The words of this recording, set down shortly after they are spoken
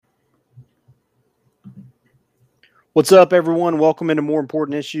What's up, everyone? Welcome into More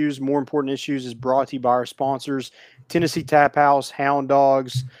Important Issues. More Important Issues is brought to you by our sponsors, Tennessee Tap House, Hound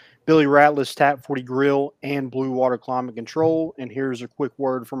Dogs, Billy Ratliff's Tap 40 Grill, and Blue Water Climate Control. And here's a quick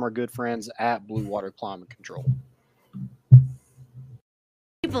word from our good friends at Blue Water Climate Control.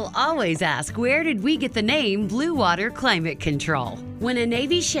 People always ask, where did we get the name Blue Water Climate Control? When a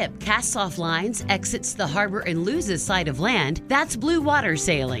Navy ship casts off lines, exits the harbor, and loses sight of land, that's blue water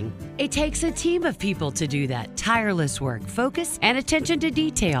sailing. It takes a team of people to do that. Tireless work, focus, and attention to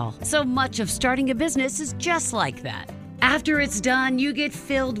detail. So much of starting a business is just like that. After it's done, you get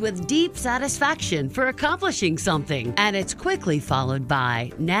filled with deep satisfaction for accomplishing something. And it's quickly followed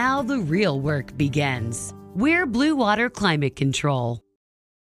by, now the real work begins. We're Blue Water Climate Control.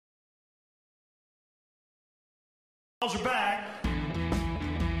 Are back.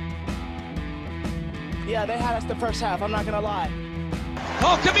 Yeah, they had us the first half, I'm not gonna lie.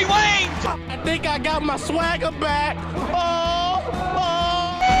 Oh, could be Wayne! I think I got my swagger back. Oh!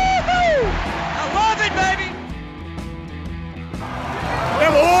 I love it, baby!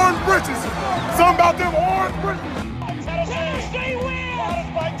 Them orange britches. Something about them orange britches. Tennessee wins! Brought us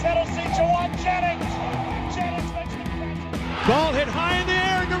by Tennessee, Jawan Jennings. Jennings makes the catch. Ball hit high in the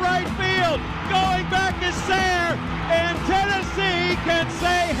air into right field. Going back is Sayre. And Tennessee can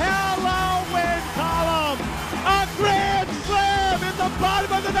say hello, win column. A grand slam in the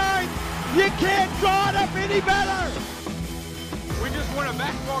bottom of the ninth. You can't draw it up any better. We just won a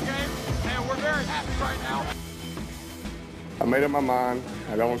basketball game, and we're very happy right now. I made up my mind.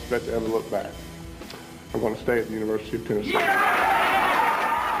 I don't expect to ever look back. I'm going to stay at the University of Tennessee.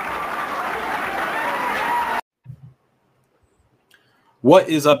 What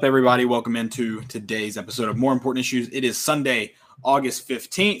is up, everybody? Welcome into today's episode of More Important Issues. It is Sunday, August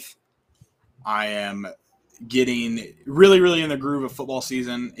 15th. I am getting really in the groove of football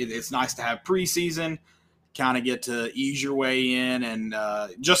season. It's nice to have preseason, kind of get to ease your way in, and I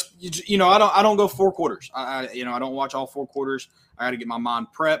don't go four quarters. I don't watch all four quarters. I got to get my mind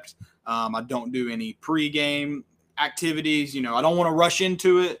prepped. I don't do any pregame activities. I don't want to rush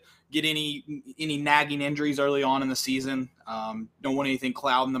into it. Get any nagging injuries early on in the season. Don't want anything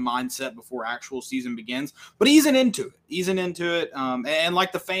clouding the mindset before actual season begins. But easing into it. And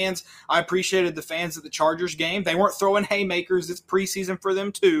like the fans, I appreciated the fans at the Chargers game. They weren't throwing haymakers. It's preseason for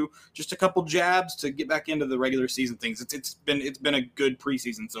them too. Just a couple jabs to get back into the regular season things. It's been a good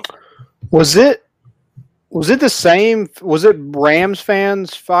preseason so far. Was it the same? Was it Rams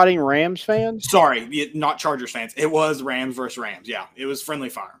fans fighting Rams fans? Sorry, not Chargers fans. It was Rams versus Rams. Yeah, it was friendly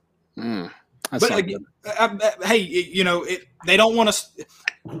fire. But again, hey, they don't want to.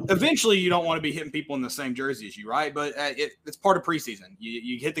 Eventually, you don't want to be hitting people in the same jersey as you, right? But it's part of preseason.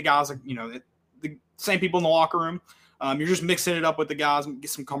 You hit the guys, the same people in the locker room. You're just mixing it up with the guys,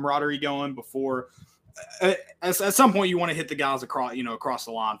 get some camaraderie going before. At some point, you want to hit the guys across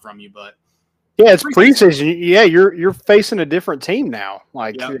the line from you. But yeah, it's preseason. Yeah, you're facing a different team now.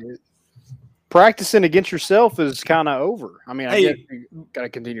 Practicing against yourself is kind of over. I mean, I guess you got to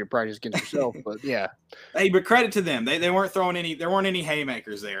continue to practice against yourself, but yeah. Hey, but credit to them. They weren't throwing any. There weren't any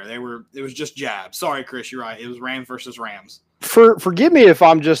haymakers there. It was just jabs. Sorry, Chris, you're right. It was Rams versus Rams. Forgive me if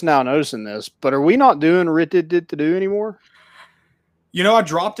I'm just now noticing this, but are we not doing Did to do anymore? I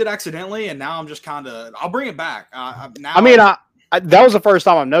dropped it accidentally, and now I'm just kind of. I'll bring it back. That was the first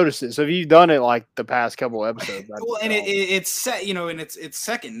time I've noticed it. So if you've done it like the past couple of episodes, well, and it's set, and it's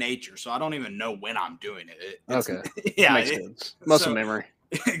second nature. So I don't even know when I'm doing it. Okay, yeah, makes sense. Muscle memory.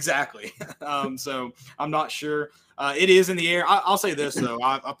 Exactly. So I'm not sure. It is in the air. I'll say this though.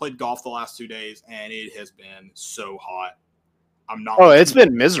 I played golf the last 2 days, and it has been so hot. It's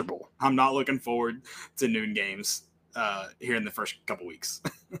been miserable. I'm not looking forward to noon games here in the first couple weeks.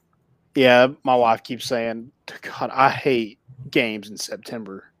 Yeah, my wife keeps saying, "God, I hate games in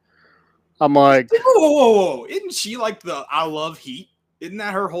September." I'm like, whoa. Isn't she like the I love heat? Isn't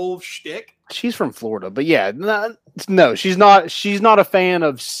that her whole shtick? She's from Florida, but yeah, no, she's not. She's not a fan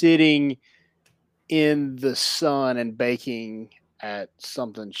of sitting in the sun and baking at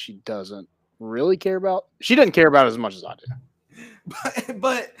something she doesn't really care about. She doesn't care about it as much as I do.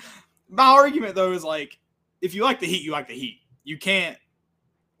 But my argument though is like, if you like the heat, you like the heat. You can't.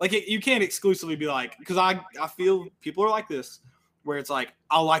 You can't exclusively be like, because I feel people are like this, where it's like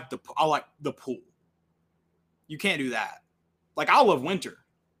I like the pool. You can't do that. Like I love winter.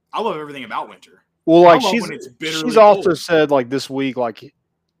 I love everything about winter. Well, she's also said like this week, like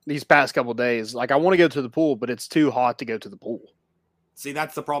these past couple of days, like I want to go to the pool, but it's too hot to go to the pool. See,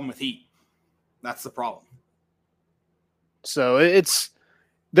 that's the problem with heat. That's the problem. So it's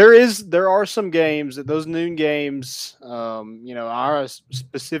There are some games that those noon games. I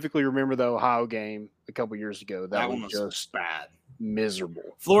specifically remember the Ohio game a couple years ago. That one was was just bad.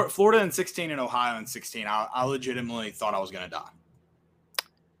 Miserable. Florida in 16 and Ohio in 16. I legitimately thought I was going to die.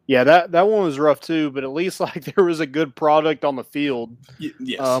 Yeah, that one was rough too, but at least like there was a good product on the field.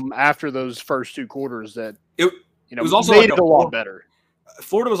 Yes. After those first two quarters, that it was also made like it a lot better.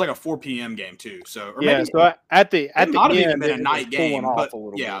 Florida was like a 4 p.m. game too, so so at the might have even end, been a night game, but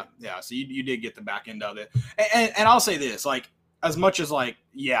yeah. So you did get the back end of it, and I'll say this: like as much as like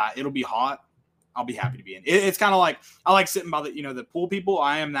it'll be hot, I'll be happy to be in. It's kind of like I like sitting by the pool people.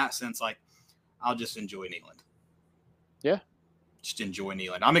 I am that sense like I'll just enjoy Neyland. Yeah. Just enjoy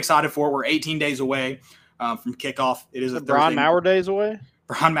Neyland. I'm excited for it. We're 18 days away from kickoff. It is a Brian Maurer days away.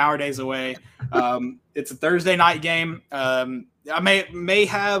 Brian Maurer days away. It's a Thursday night game. I may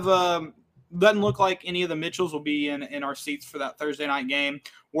have doesn't look like any of the Mitchells will be in our seats for that Thursday night game.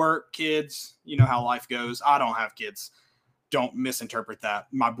 Work, kids, you know how life goes. I don't have kids. Don't misinterpret that.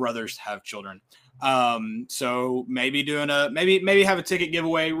 My brothers have children. So maybe maybe have a ticket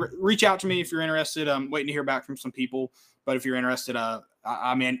giveaway. Reach out to me if you're interested. I'm waiting to hear back from some people. But if you're interested,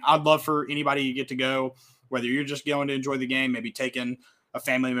 I mean, I'd love for anybody to get to go, whether you're just going to enjoy the game, maybe taking a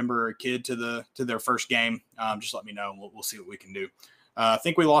family member or a kid to their first game. Just let me know. We'll see what we can do. I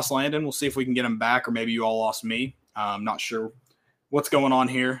think we lost Landon. We'll see if we can get him back, or maybe you all lost me. I'm not sure what's going on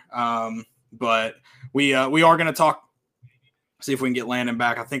here. But we are going to talk. See if we can get Landon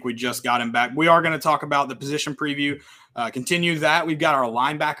back. I think we just got him back. We are going to talk about the position preview. Continue that. We've got our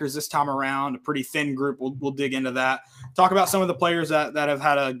linebackers this time around, a pretty thin group. We'll dig into that. Talk about some of the players that have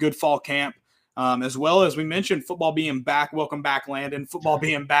had a good fall camp, as well as we mentioned football being back. Welcome back, Landon. Football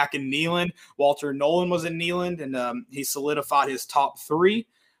being back in Neyland. Walter Nolan was in Neyland, and he solidified his top 3.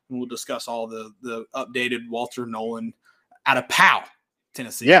 And we'll discuss all the updated Walter Nolan out of Powell,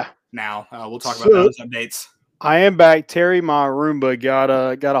 Tennessee. Yeah. Now we'll talk about those updates. I am back. Terry, my Roomba, got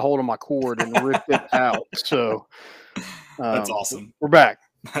a hold of my cord and ripped it out. So that's awesome. We're back.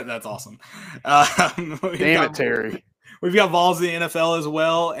 That's awesome. Damn it, Terry. We've got Vols in the NFL as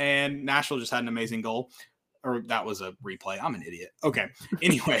well, and Nashville just had an amazing goal. Or that was a replay. I'm an idiot. Okay.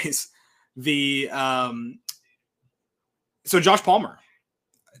 Anyways, so Josh Palmer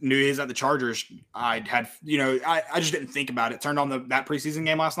knew he was at the Chargers. I just didn't think about it. Turned on that preseason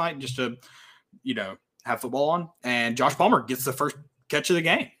game last night just to, have football on, and Josh Palmer gets the first catch of the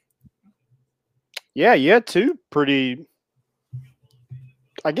game. Yeah, you had 2 pretty,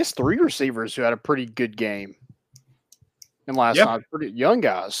 I guess 3 receivers who had a pretty good game. And last night, pretty young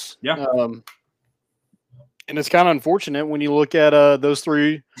guys. Yeah. And it's kind of unfortunate when you look at those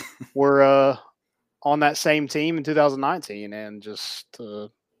 3 were on that same team in 2019 and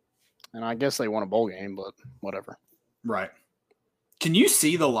and I guess they won a bowl game, but whatever. Right. Can you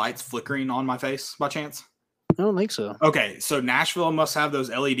see the lights flickering on my face by chance? I don't think so. Okay, so Nashville must have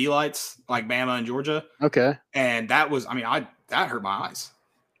those LED lights like Bama and Georgia. Okay. And that hurt my eyes.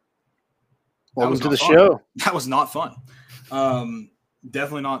 Welcome to the show. That was not fun.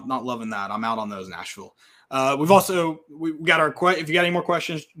 Definitely not loving that. I'm out on those, Nashville. We got our if you got any more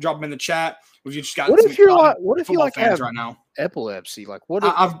questions, drop them in the chat. We've just got what if you like fans have right now epilepsy? Like what?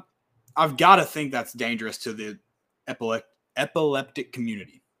 I've got to think that's dangerous to the epileptic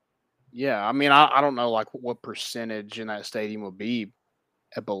community. Yeah, I mean, I don't know like what percentage in that stadium would be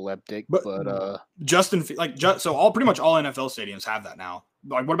epileptic, but pretty much all NFL stadiums have that now.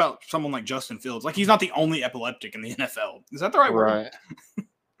 Like, what about someone like Justin Fields? Like, he's not the only epileptic in the NFL. Is that the right word? Right.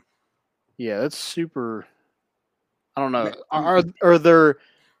 Yeah, that's super. I don't know. Are there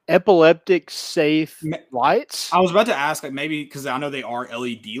epileptic safe lights? I was about to ask, like, maybe because I know they are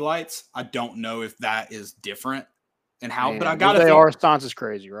LED lights. I don't know if that is different. And how, but I got to think science is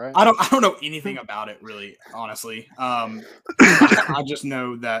crazy, right? I don't know anything about it really, honestly. I just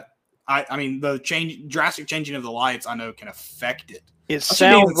know that I mean the drastic changing of the lights I know can affect it. It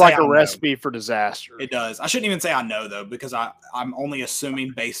sounds like a recipe for disaster. It does. I shouldn't even say I know though, because I'm only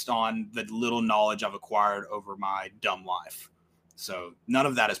assuming based on the little knowledge I've acquired over my dumb life. So none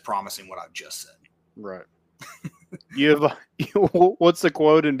of that is promising what I've just said. Right. What's the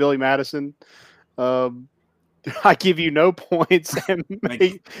quote in Billy Madison? I give you no points, and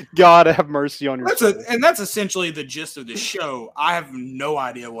may God have mercy on your soul. And that's essentially the gist of the show. I have no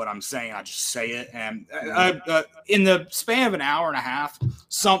idea what I'm saying. I just say it, and in the span of an hour and a half,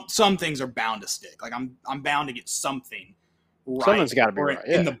 some things are bound to stick. Like I'm bound to get something right. Something's got to be right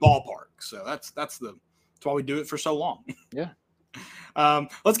in the ballpark. So that's why we do it for so long. Yeah.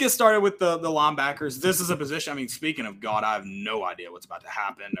 Let's get started with the linebackers. This is a position. I mean, speaking of God, I have no idea what's about to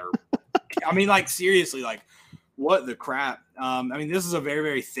happen. Or, I mean, like seriously, like what the crap. I mean, this is a very,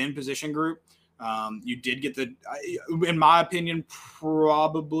 very thin position group. You did get in my opinion,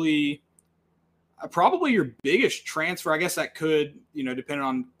 probably your biggest transfer. I guess that could, depending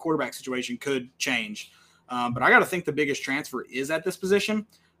on quarterback situation, could change. But I got to think the biggest transfer is at this position.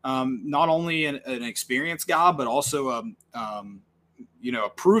 Not only an experienced guy, but also a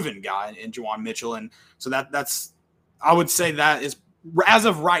proven guy in Juwan Mitchell. And so that's, I would say that is, as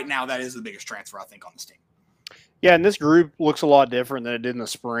of right now, that is the biggest transfer, I think, on this team. Yeah, and this group looks a lot different than it did in the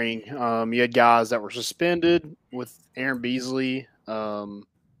spring. You had guys that were suspended with Aaron Beasley and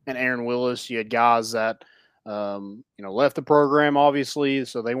Aaron Willis. You had guys that, left the program, obviously,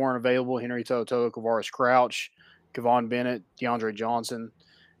 so they weren't available. Henry Toto, Kavaris Crouch, Kevon Bennett, DeAndre Johnson.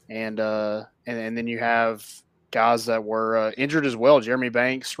 And then you have guys that were injured as well, Jeremy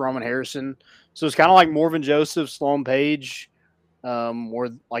Banks, Roman Harrison. So it's kind of like Morvin Joseph, Sloan Page, were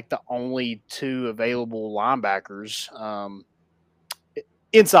like the only two available linebackers,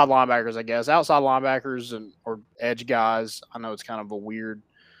 inside linebackers, I guess. Outside linebackers or edge guys, I know it's kind of a weird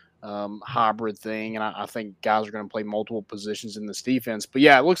hybrid thing, and I think guys are going to play multiple positions in this defense. But,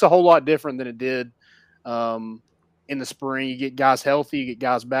 yeah, it looks a whole lot different than it did in the spring. You get guys healthy, you get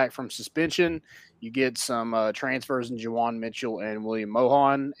guys back from suspension, you get some transfers in Juwan Mitchell and William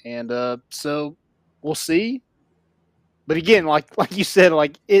Mohan, and so we'll see. But again, like you said,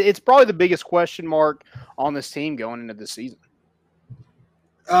 it's probably the biggest question mark on this team going into this season.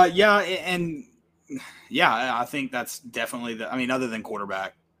 I think that's definitely other than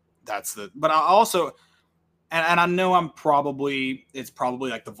quarterback, but I also, and I know it's probably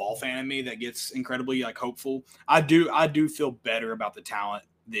like the Vol fan in me that gets incredibly hopeful. I do feel better about the talent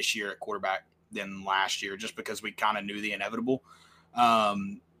this year at quarterback than last year, just because we kind of knew the inevitable.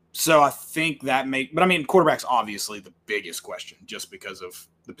 So I think but quarterback's obviously the biggest question just because of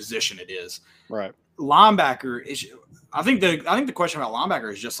the position it is. Right. Linebacker is, I think the question about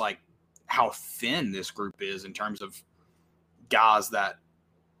linebacker is just like how thin this group is in terms of guys that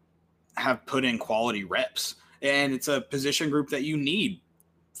have put in quality reps. And it's a position group that you need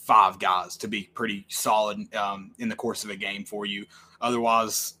 5 guys to be pretty solid in the course of a game for you.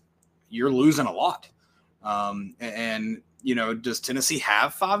 Otherwise, you're losing a lot. Does Tennessee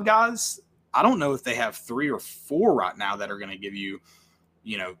have 5 guys? I don't know if they have 3 or 4 right now that are going to give you,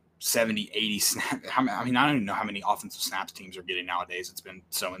 70, 80 snaps. I don't even know how many offensive snaps teams are getting nowadays. It's been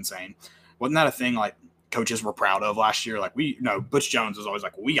so insane. Wasn't that a thing like coaches were proud of last year? Like Butch Jones was always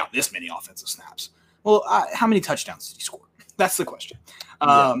like, we got this many offensive snaps. Well, how many touchdowns did he score? That's the question.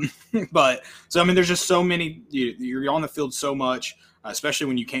 But so, there's just so many, you're on the field so much, especially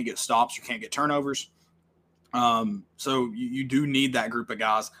when you can't get stops, you can't get turnovers. So you do need that group of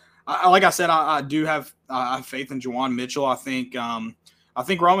guys. Like I said, I do have faith in Juwan Mitchell. I think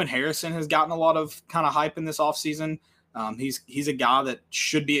Roman Harrison has gotten a lot of kind of hype in this offseason. He's a guy that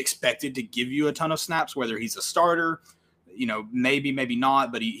should be expected to give you a ton of snaps, whether he's a starter, maybe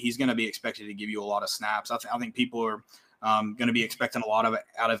not, but he's going to be expected to give you a lot of snaps. I think people are going to be expecting a lot of it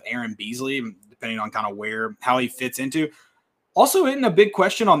out of Aaron Beasley, depending on kind of how he fits into. Also, isn't a big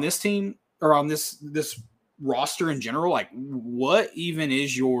question on this team or on this roster in general, like what even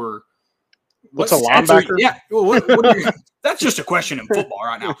is your what's a linebacker? That's just a question in football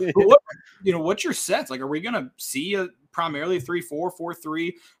right now. But what's your sets? Like, are we going to see a primarily 3-4,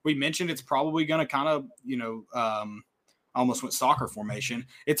 4-3? We mentioned it's probably going to kind of, I almost went soccer formation.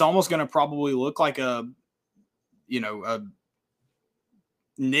 It's almost going to probably look like a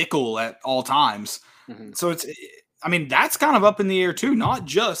nickel at all times. Mm-hmm. So that's kind of up in the air too, not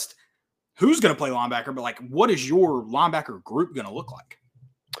just who's going to play linebacker, but what is your linebacker group going to look like?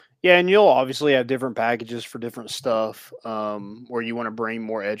 Yeah, and you'll obviously have different packages for different stuff where you want to bring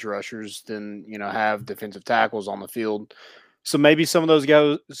more edge rushers than, have defensive tackles on the field. So maybe some of those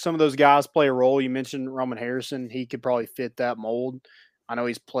guys play a role. You mentioned Roman Harrison. He could probably fit that mold. I know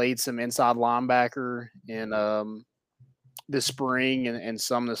he's played some inside linebacker in this spring and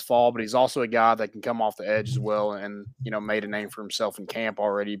some this fall, but he's also a guy that can come off the edge as well and, made a name for himself in camp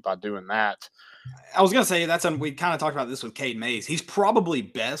already by doing that. I was going to say we kind of talked about this with Cade Mays. He's probably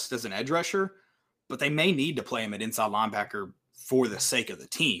best as an edge rusher, but they may need to play him at inside linebacker for the sake of the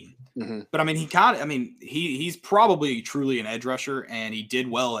team. Mm-hmm. But he's probably truly an edge rusher, and he did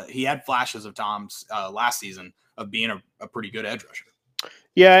well. He had flashes of times last season of being a pretty good edge rusher.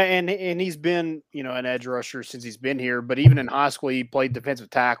 Yeah, and he's been, an edge rusher since he's been here. But even in high school, he played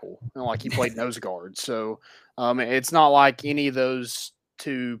defensive tackle, he played nose guard. So it's not like any of those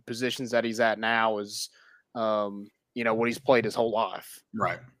 2 positions that he's at now is, what he's played his whole life.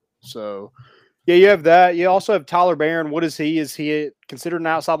 Right. So, yeah, you have that. You also have Tyler Barron. What is he? Is he considered an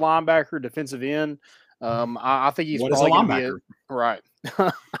outside linebacker, defensive end? I think he's What is a probably going to linebacker? be right.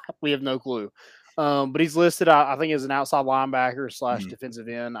 We have no clue. But he's listed, I think, as an outside linebacker / defensive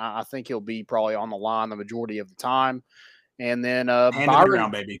end. I think he'll be probably on the line the majority of the time. And then Hand to the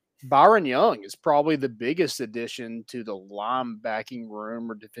ground, baby. Byron Young is probably the biggest addition to the linebacking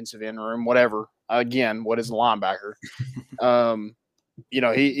room or defensive end room, whatever. Again, what is a linebacker?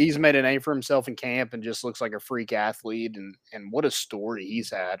 He's made a name for himself in camp and just looks like a freak athlete. And what a story he's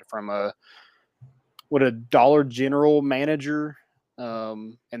had from a Dollar General manager,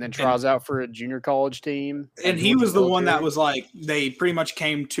 and then tries out for a junior college team. And he was the one that was like, they pretty much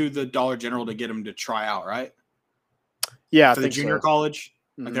came to the Dollar General to get him to try out, right? Yeah, for the junior college.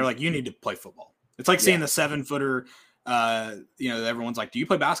 Like they're like, you need to play football. It's like seeing the 7-footer. Everyone's like, do you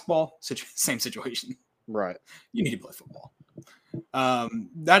play basketball? Same situation, right? You need to play football.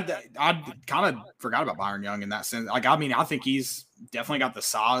 That I kind of forgot about Byron Young in that sense. Like, I mean, I think he's definitely got the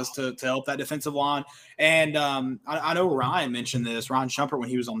size to help that defensive line. And I know Ryan mentioned this, Ryan Shumpert, when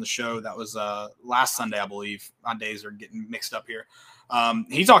he was on the show. That was last Sunday, I believe. My days are getting mixed up here.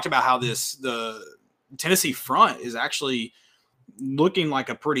 He talked about how the Tennessee front is actually looking like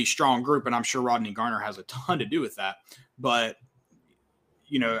a pretty strong group, and I'm sure Rodney Garner has a ton to do with that. But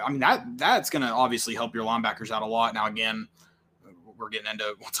I mean, that's going to obviously help your linebackers out a lot. Now, again, we're getting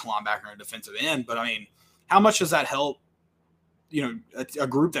into what's a linebacker and a defensive end, but I mean, how much does that help? A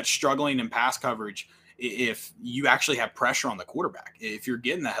group that's struggling in pass coverage, if you actually have pressure on the quarterback, if you're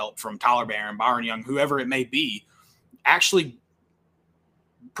getting the help from Tyler Barron, Byron Young, whoever it may be, actually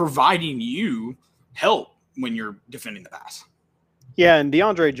providing you help when you're defending the pass. Yeah, and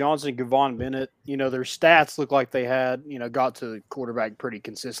DeAndre Johnson, Gavon Bennett, their stats look like they had, got to the quarterback pretty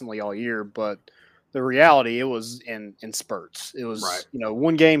consistently all year, but the reality, it was in spurts. It was, right.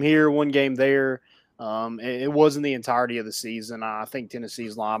 One game here, one game there. It wasn't the entirety of the season. I think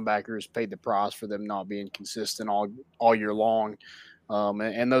Tennessee's linebackers paid the price for them not being consistent all year long.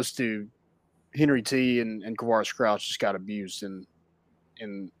 And those two, Henry T and Kavaris Crouch, just got abused in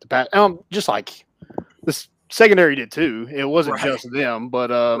the past. Just like this secondary did too. It wasn't just them, but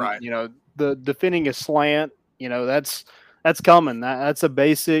the defending a slant, that's coming. That's a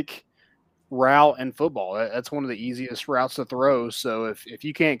basic route in football. That's one of the easiest routes to throw. So if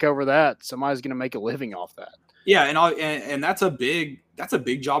you can't cover that, somebody's going to make a living off that. Yeah, and that's a big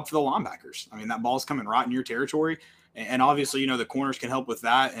job for the linebackers. I mean, that ball's coming right in your territory, and obviously, the corners can help with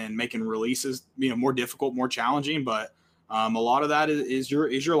that and making releases, more difficult, more challenging. But a lot of that is your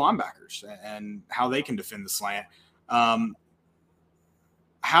linebackers and how they can defend the slant. Why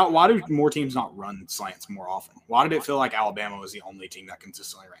do more teams not run slants more often? Why did it feel like Alabama was the only team that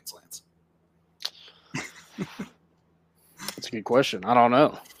consistently ran slants? That's a good question. I don't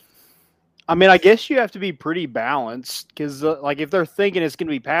know. I mean, I guess you have to be pretty balanced because, if they're thinking it's going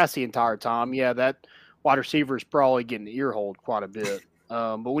to be pass the entire time, that wide receiver is probably getting ear-holed quite a bit.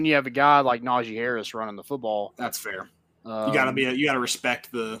 But when you have a guy like Najee Harris running the football, that's fair. You got to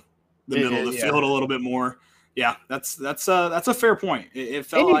respect the middle of the field a little bit more. Yeah, that's a fair point. It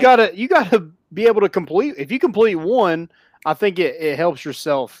felt and you gotta be able to complete. If you complete one, I think it helps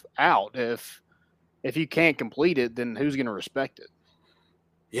yourself out. If you can't complete it, then who's going to respect it?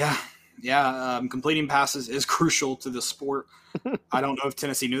 Yeah. Completing passes is crucial to the sport. I don't know if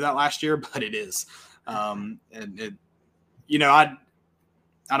Tennessee knew that last year, but it is. I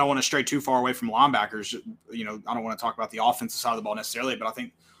don't want to stray too far away from linebackers. I don't want to talk about the offensive side of the ball necessarily, but I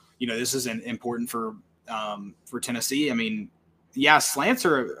think, this is important for Tennessee. I mean, slants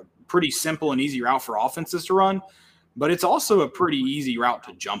are a pretty simple and easy route for offenses to run, but it's also a pretty easy route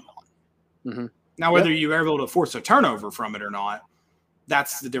to jump on. Mm-hmm. Now, whether you're able to force a turnover from it or not,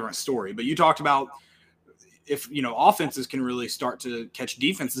 that's the different story. But you talked about if, offenses can really start to catch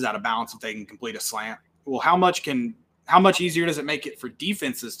defenses out of balance if they can complete a slant. Well, how much easier does it make it for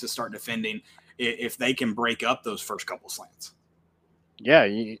defenses to start defending if they can break up those first couple slants? Yeah.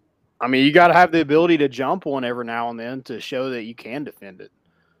 You got to have the ability to jump one every now and then to show that you can defend it.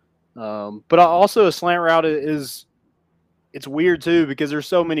 But also a slant route it's weird too because there's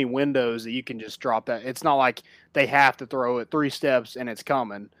so many windows that you can just drop that. It's not like they have to throw it 3 steps and it's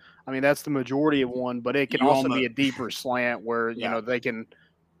coming. I mean, that's the majority of one, but it can also be a deeper slant where, they can,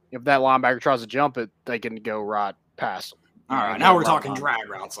 if that linebacker tries to jump it, they can go right past them. All right. Now we're talking drag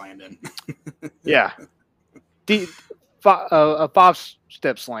routes, Landon. Yeah. A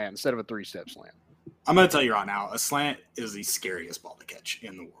 5-step slant instead of a 3-step slant. I'm going to tell you right now, a slant is the scariest ball to catch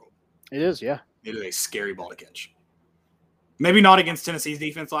in the world. It is, yeah. It is a scary ball to catch. Maybe not against Tennessee's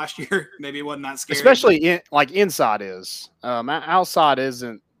defense last year. Maybe it wasn't that scary. Especially inside is. Outside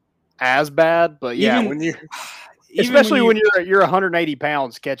isn't as bad, but when you especially when you're 180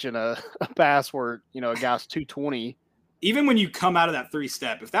 pounds catching a pass where a guy's 220. Even when you come out of that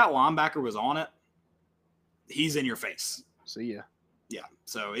 3-step, if that linebacker was on it, he's in your face. See ya. Yeah,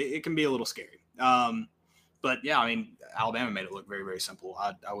 so it can be a little scary. But yeah, I mean, Alabama made it look very, very simple.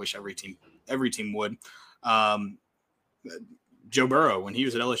 I wish every team would. Joe Burrow, when he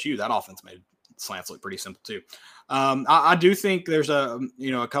was at LSU, that offense made slants look pretty simple too. I do think there's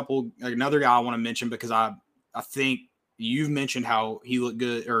another guy I want to mention because I think you've mentioned how he looked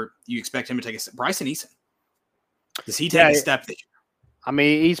good, or you expect him to take a step. Bryson Eason. Does he take a step this year? I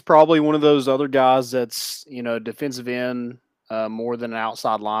mean, he's probably one of those other guys that's, defensive end more than an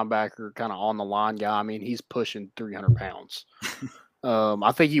outside linebacker, kind of on the line guy. I mean, he's pushing 300 pounds.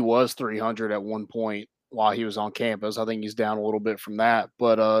 I think he was 300 at one point while he was on campus. I think he's down a little bit from that,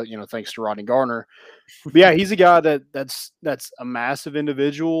 but thanks to Rodney Garner. But yeah, he's a guy that's a massive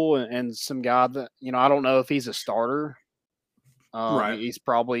individual and some guy that, I don't know if he's a starter. Right. He's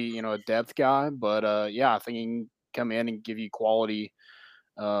probably, a depth guy, but I think he can come in and give you quality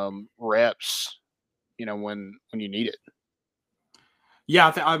reps, when you need it.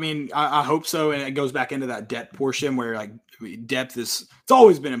 Yeah, I hope so. And it goes back into that depth portion where depth it's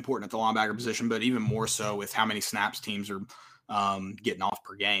always been important at the linebacker position, but even more so with how many snaps teams are getting off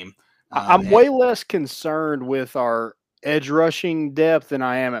per game. I'm way less concerned with our edge rushing depth than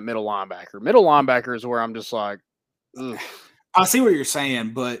I am at middle linebacker. Middle linebacker is where I'm just like, ugh. I see what you're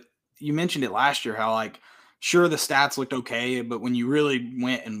saying, but you mentioned it last year, how sure, the stats looked okay, but when you really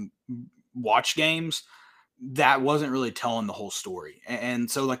went and watched games, that wasn't really telling the whole story. And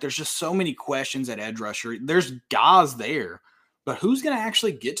so there's just so many questions at edge rusher. There's guys there, but who's going to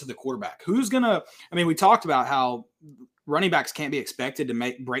actually get to the quarterback? We talked about how running backs can't be expected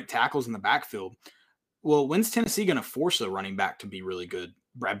to break tackles in the backfield. Well, when's Tennessee going to force a running back to be really good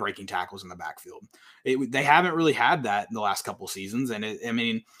at breaking tackles in the backfield? They haven't really had that in the last couple of seasons.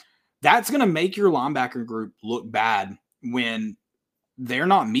 And that's going to make your linebacker group look bad when they're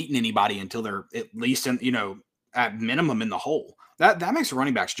not meeting anybody until they're at least at minimum in the hole. That makes a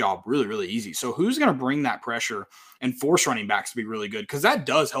running back's job really, really easy. So who's going to bring that pressure and force running backs to be really good? Because that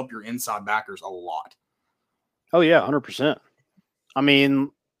does help your inside backers a lot. Oh yeah, 100%. I mean,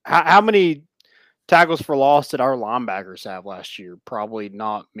 how many tackles for loss did our linebackers have last year? Probably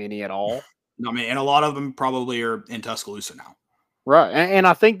not many at all. And a lot of them probably are in Tuscaloosa now. Right. And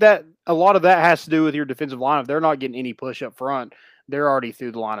I think that a lot of that has to do with your defensive line. If they're not getting any push up front, they're already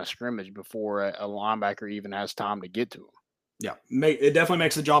through the line of scrimmage before a linebacker even has time to get to them. Yeah, it definitely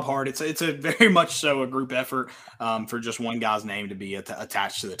makes the job hard. It's a very much so a group effort for just one guy's name to be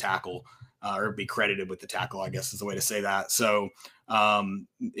attached to the tackle or be credited with the tackle, I guess is the way to say that. So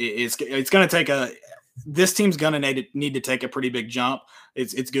it's going to take this team's going to need to take a pretty big jump.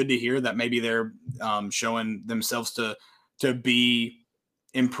 It's good to hear that maybe they're showing themselves to be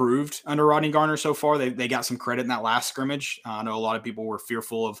improved under Rodney Garner so far. They got some credit in that last scrimmage. I know a lot of people were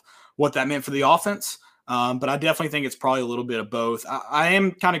fearful of what that meant for the offense, but I definitely think it's probably a little bit of both. I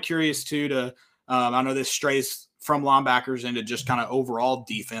am kind of curious too I know this strays from linebackers into just kind of overall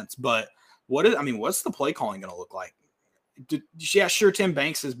defense, but what's the play calling going to look like? Yeah, sure, Tim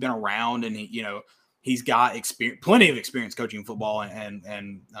Banks has been around and he's got plenty of experience coaching football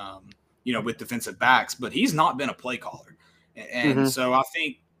and with defensive backs, but he's not been a play caller. And so I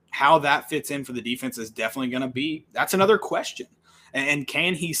think how that fits in for the defense is definitely going to be – that's another question. And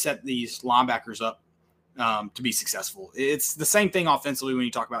can he set these linebackers up to be successful? It's the same thing offensively when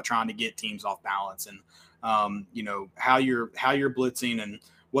you talk about trying to get teams off balance and, how you're blitzing and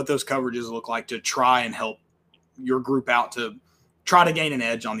what those coverages look like to try and help your group out to try to gain an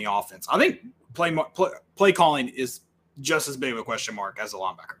edge on the offense. I think play calling is just as big of a question mark as the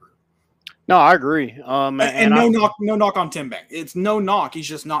linebacker group. No, I agree. And no knock on Tim Banks. It's no knock. He's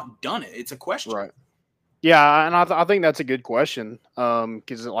just not done it. It's a question. Right. Yeah, and I think that's a good question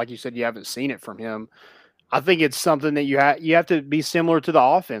because, like you said, you haven't seen it from him. I think it's something that you have to be similar to the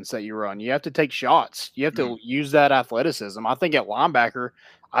offense that you run. You have to take shots. You have to use that athleticism. I think at linebacker,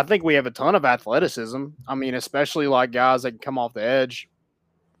 I think we have a ton of athleticism. Especially like guys that can come off the edge.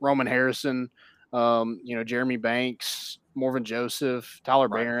 Roman Harrison, Jeremy Banks, Morvin Joseph, Tyler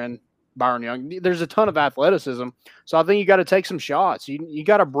Barron, Byron Young. There's a ton of athleticism. So I think you got to take some shots. You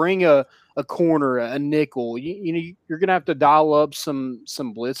got to bring a corner, a nickel. You're going to have to dial up some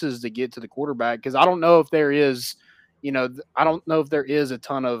blitzes to get to the quarterback because I don't know if there is, a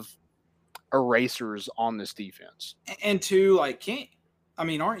ton of erasers on this defense. And two,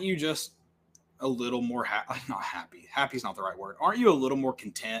 aren't you just a little more not happy? Happy's not the right word. Aren't you a little more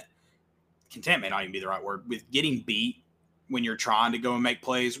content? Content may not even be the right word with getting beat when you're trying to go and make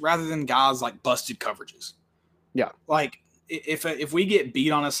plays rather than guys like busted coverages. Yeah. Like if we get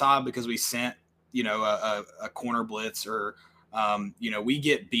beat on a side because we sent, a corner blitz or, we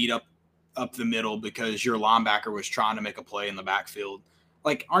get beat up the middle because your linebacker was trying to make a play in the backfield.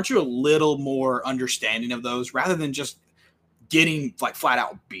 Like, aren't you a little more understanding of those rather than just getting like flat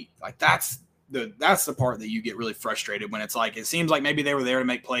out beat? Like that's the part that you get really frustrated when it's like, it seems like maybe they were there to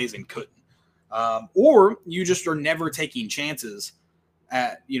make plays and couldn't. Or you just are never taking chances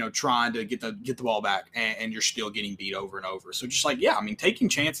at, trying to get the ball back and you're still getting beat over and over. So just like, yeah, I mean, taking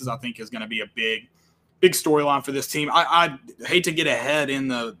chances, I think is going to be a big storyline for this team. I hate to get ahead in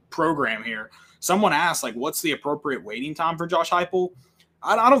the program here. Someone asked, like, what's the appropriate waiting time for Josh Heupel?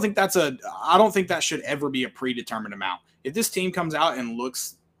 I don't think that should ever be a predetermined amount. If this team comes out and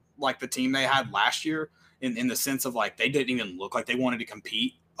looks like the team they had last year in the sense of like, they didn't even look like they wanted to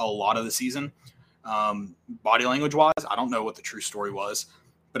compete a lot of the season, body language wise, I don't know what the true story was,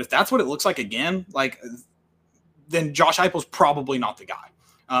 but if that's what it looks like again, like, then Josh Heupel's probably not the guy.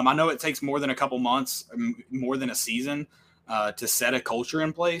 I know it takes more than a couple months, more than a season, to set a culture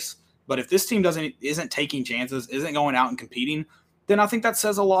in place. But if this team isn't taking chances, isn't going out and competing, then I think that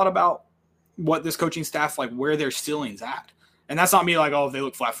says a lot about what this coaching staff, like, where their ceiling's at. And that's not me like, oh, if they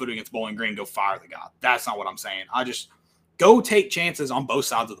look flat-footed against Bowling Green, go fire the guy. That's not what I'm saying. I just go take chances on both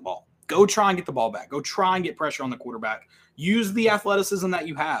sides of the ball. Go try and get the ball back. Go try and get pressure on the quarterback. Use the athleticism that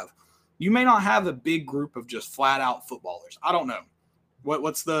you have. You may not have a big group of just flat-out footballers. I don't know.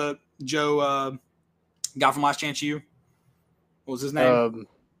 What's the Joe guy from Last Chance U? What was his name?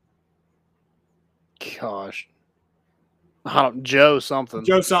 Gosh. Joe something.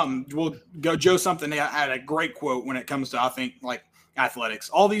 Joe something. We'll go Joe something. They had a great quote when it comes to, I think, like, athletics.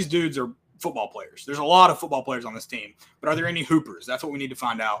 All these dudes are football players. There's a lot of football players on this team, but are there any hoopers? That's what we need to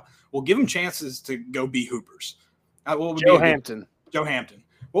find out. We'll give them chances to go be hoopers. Joe Hampton. Joe Hampton.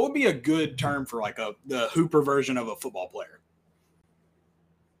 What would be a good term for like the hooper version of a football player?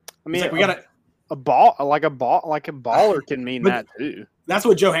 I mean, like we got a baller can mean that too. That's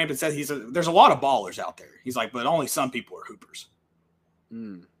what Joe Hampton said. He said there's a lot of ballers out there. He's like, but only some people are hoopers.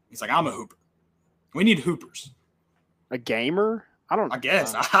 He's like, I'm a hooper. We need hoopers. A gamer? I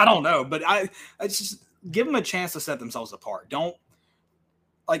guess. I don't know. But I just give them a chance to set themselves apart. Don't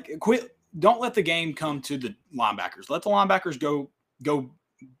let the game come to the linebackers. Let the linebackers go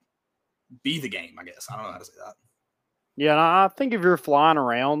be the game, I guess. I don't know how to say that. Yeah, and I think if you're flying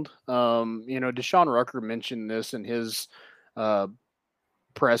around, Deshaun Rucker mentioned this in his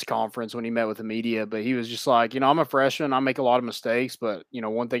press conference when he met with the media, but he was just like, I'm a freshman. I make a lot of mistakes, but,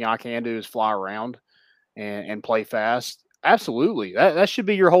 one thing I can do is fly around and play fast. Absolutely. That should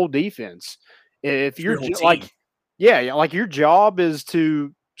be your whole defense. If you're like your job is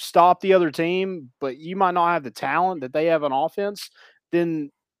to stop the other team, but you might not have the talent that they have on offense, then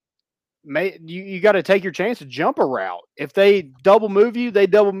you got to take your chance to jump a route. If they double move you, then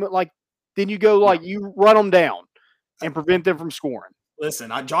you go you run them down and prevent them from scoring.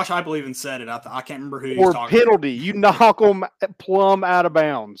 Listen, Josh Heupel even said it. I can't remember who he was talking penalty. To. You knock them plumb out of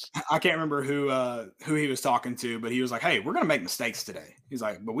bounds. I can't remember who he was talking to, but he was like, "Hey, we're gonna make mistakes today." He's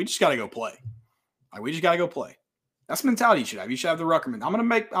like, "But we just got to go play. Like, we just got to go play." That's the mentality you should have. You should have the Ruckerman. I'm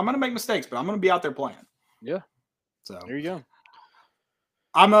gonna make mistakes, but I'm gonna be out there playing. Yeah. So there you go.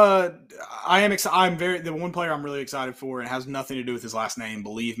 The one player I'm really excited for, and it has nothing to do with his last name,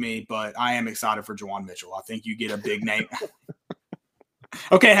 believe me, but I am excited for Juwan Mitchell. I think you get a big name.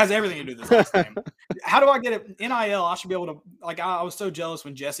 Okay, it has everything to do with his last name. How do I get it? NIL, I should be able to, I was so jealous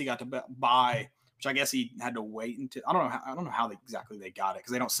when Jesse got to buy, which I guess he had to wait until, I don't know how exactly they got it,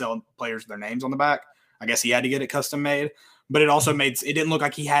 because they don't sell players their names on the back. I guess he had to get it custom made, but it also it didn't look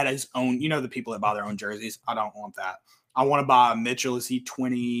like he had his own, the people that buy their own jerseys. I don't want that. I want to buy Mitchell. Is he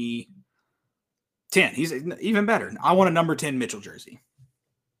 2010? He's even better. I want a number 10 Mitchell jersey.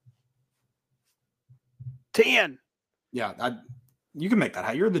 10. Yeah, you can make that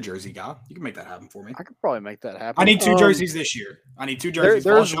happen. You're the jersey guy. You can make that happen for me. I could probably make that happen. I need 2 jerseys this year. I need 2 jerseys.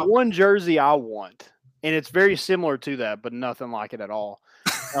 There's one jersey I want, and it's very similar to that, but nothing like it at all.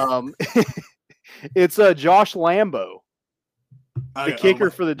 It's Josh Lambo, the kicker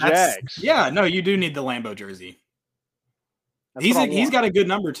for the Jags. Yeah, no, you do need the Lambo jersey. He's got a good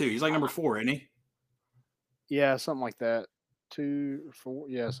number too. He's like number 4, isn't he? Yeah, something like that. 2 or 4.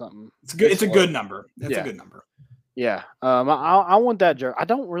 Yeah, something. It's good. It's a good number. It's a good number. Yeah. I want that jersey. I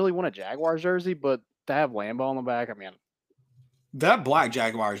don't really want a Jaguars jersey, but to have Lambo on the back, I mean, that black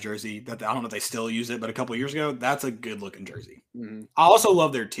Jaguars jersey that I don't know if they still use it, but a couple of years ago, that's a good looking jersey. Mm-hmm. I also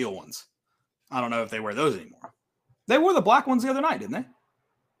love their teal ones. I don't know if they wear those anymore. They wore the black ones the other night, didn't they?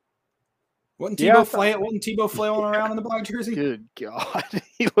 Wasn't Tebow flailing around in the black jersey? Good God.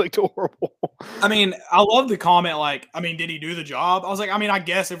 He looked horrible. I mean, I love the comment, like, I mean, did he do the job? I was like, I mean, I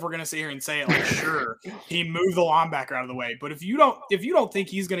guess if we're gonna sit here and say it, like, sure, he moved the linebacker out of the way. But if you don't think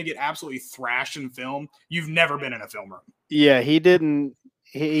he's gonna get absolutely thrashed in film, you've never been in a film room. Yeah, he didn't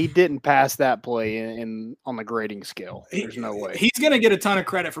pass that play in on the grading scale. There's no way. He's gonna get a ton of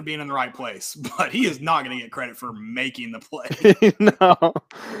credit for being in the right place, but he is not gonna get credit for making the play. No.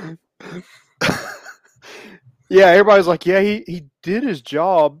 Yeah, everybody's like, yeah, he did his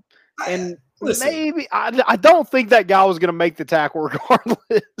job. And Listen, maybe I don't think that guy was going to make the tackle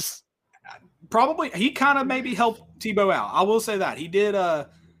regardless. Probably he kind of maybe helped Tebow out. I will say that he did.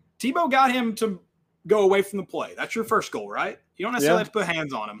 Tebow got him to go away from the play. That's your first goal, right? You don't necessarily have to put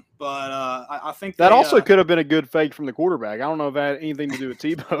hands on him, but I think that also could have been a good fake from the quarterback. I don't know if that had anything to do with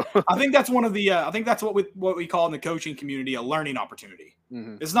Tebow. I think that's one of the. I think that's what we call in the coaching community a learning opportunity.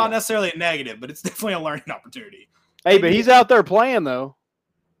 Mm-hmm. It's not necessarily a negative, but it's definitely a learning opportunity. Hey, but he's out there playing though.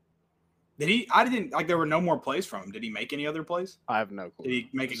 Did he? I didn't like. There were no more plays from him. Did he make any other plays? I have no clue. Did he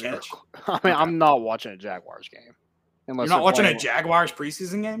make a catch? I mean, I'm not watching a Jaguars game. You're not watching a Jaguars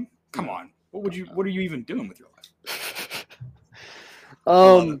preseason game? Come on. What are you even doing with your life?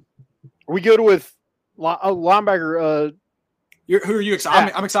 We good with linebacker. Who are you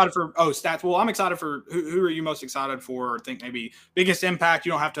excited? I'm excited for. Stats. Well, I'm excited for. Who are you most excited for? Or think maybe biggest impact.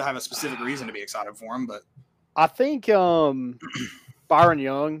 You don't have to have a specific reason to be excited for him, but I think Byron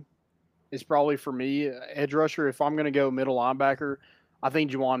Young is probably for me edge rusher. If I'm going to go middle linebacker, I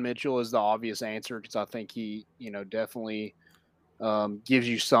think Juwan Mitchell is the obvious answer because I think he, definitely gives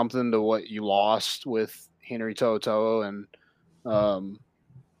you something to what you lost with Henry To'oTo'o and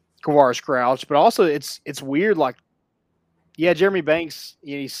Kavaris Crouch. But also, it's weird. Like, yeah, Jeremy Banks,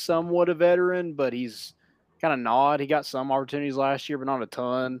 he's somewhat a veteran, but he's kind of not. He got some opportunities last year, but not a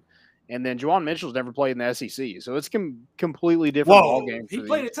ton. And then Juwan Mitchell's never played in the SEC, so it's completely different ball game. He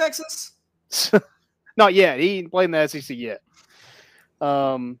played at Texas? Not yet. He ain't played in the SEC yet.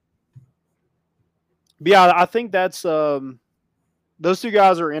 But yeah, I think that's those two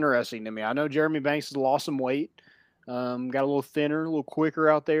guys are interesting to me. I know Jeremy Banks has lost some weight, got a little thinner, a little quicker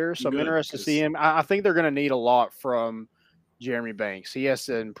out there, so I'm interested to see him. I think they're going to need a lot from Jeremy Banks. He has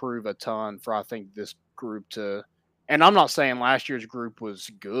to improve a ton for, I think, this group to – and I'm not saying last year's group was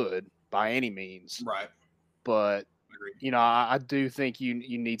good by any means. Right. But, I do think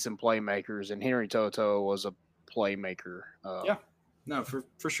you need some playmakers, and Henry To'oTo'o was a playmaker. Yeah. No,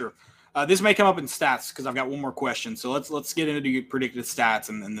 for sure. This may come up in stats because I've got one more question. So let's get into your predicted stats,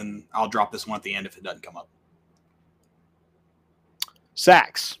 and then I'll drop this one at the end if it doesn't come up.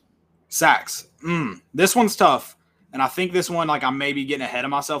 Sacks. This one's tough, and I think this one, like, I may be getting ahead of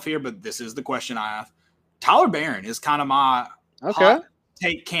myself here, but this is the question I have. Tyler Barron is kind of my hot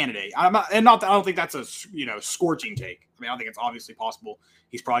take candidate. I don't think that's a scorching take. I mean, I think it's obviously possible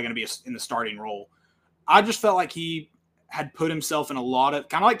he's probably going to be in the starting role. I just felt like he had put himself in a lot of,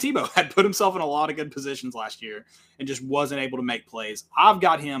 kind of like Tebow, had put himself in a lot of good positions last year and just wasn't able to make plays. I've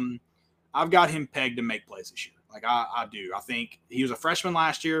got him pegged to make plays this year. Like I do. I think he was a freshman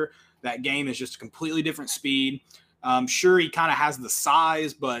last year. That game is just a completely different speed. Sure, he kind of has the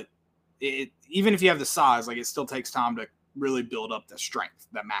size, but even if you have the size, like, it still takes time to really build up the strength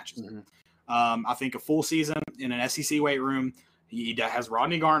that matches it. I think a full season in an SEC weight room, he has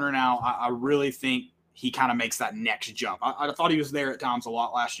Rodney Garner now. I really think he kind of makes that next jump. I thought he was there at times a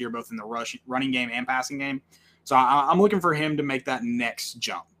lot last year, both in the running game and passing game. So I'm looking for him to make that next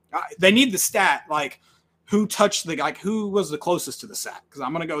jump. They need the stat, like, who touched who was the closest to the sack? Because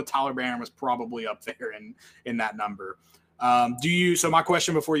I'm going to go with Tyler Barron was probably up there in that number. So my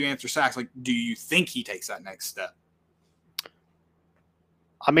question before you answer sacks, like, do you think he takes that next step?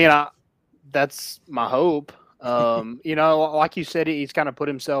 I mean, that's my hope. Like you said, he's kind of put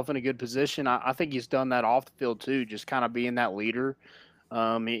himself in a good position. I think he's done that off the field too, just kind of being that leader.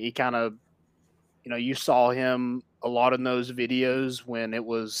 He kind of, you saw him a lot in those videos when it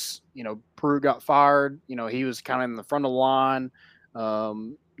was, Pruitt got fired. He was kind of in the front of the line,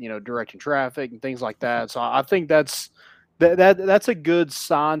 directing traffic and things like that. So I think that's a good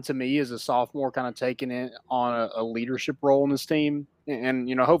sign to me as a sophomore, kind of taking it on a leadership role in this team. And,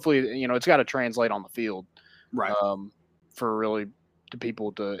 hopefully, it's got to translate on the field. Right. For really the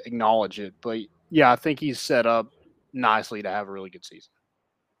people to acknowledge it. But yeah, I think he's set up nicely to have a really good season.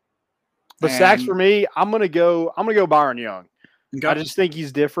 But sacks for me, I'm gonna go Byron Young. Okay. I just think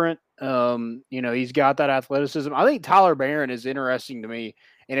he's different. He's got that athleticism. I think Tyler Barron is interesting to me.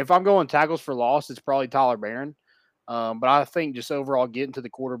 And if I'm going tackles for loss, it's probably Tyler Barron. But I think just overall getting to the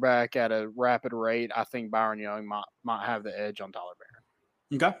quarterback at a rapid rate, I think Byron Young might have the edge on Tyler Barron.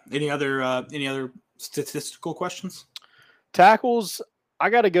 Okay. Any other statistical questions? Tackles, I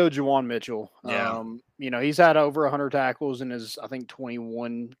got to go Juwan Mitchell. Yeah. He's had over 100 tackles in his, I think,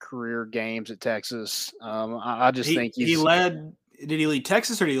 21 career games at Texas. I just think he led. Did he lead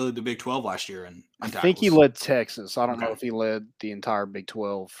Texas or did he lead the Big 12 last year in tackles? I think he led Texas. I don't know Okay. if he led the entire Big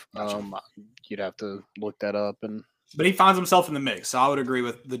 12. Gotcha. You'd have to look that up. But he finds himself in the mix. So I would agree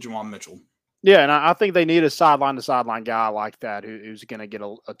with the Juwan Mitchell. Yeah, and I think they need a sideline-to-sideline guy like that who's going to get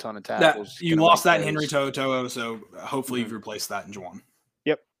a ton of tackles. You lost that in Henry To'o, so hopefully you've replaced that in Juwan.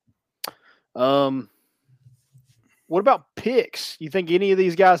 Yep. What about picks? You think any of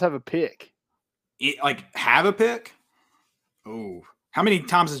these guys have a pick? Have a pick? Oh, how many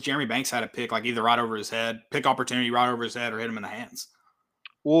times has Jeremy Banks had a pick, like either right over his head, pick opportunity right over his head, or hit him in the hands?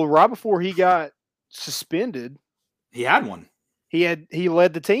 Well, right before he got suspended, he had one. He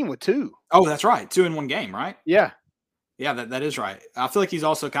led the team with 2. Oh, that's right. 2 in one game, right? Yeah. Yeah, that is right. I feel like he's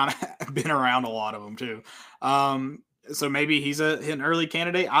also kind of been around a lot of them too. So maybe he's an early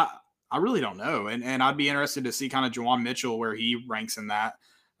candidate. I really don't know. And I'd be interested to see kind of Juwan Mitchell where he ranks in that.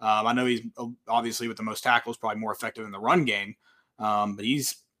 I know he's obviously with the most tackles, probably more effective in the run game. But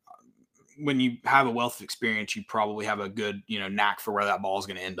when you have a wealth of experience, you probably have a good, knack for where that ball is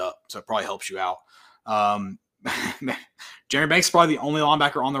going to end up. So it probably helps you out. Jeremy Banks is probably the only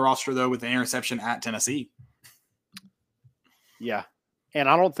linebacker on the roster, though, with an interception at Tennessee. Yeah. And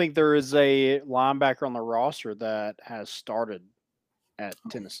I don't think there is a linebacker on the roster that has started at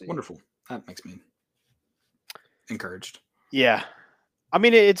Tennessee. Wonderful. That makes me encouraged. Yeah. I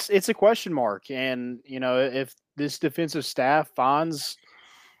mean, it's a question mark. And, if this defensive staff finds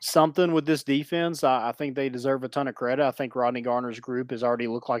something with this defense, I think they deserve a ton of credit. I think Rodney Garner's group has already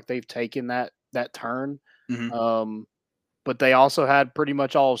looked like they've taken that turn. Mm-hmm. But they also had pretty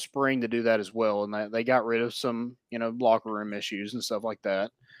much all spring to do that as well. And they got rid of some, locker room issues and stuff like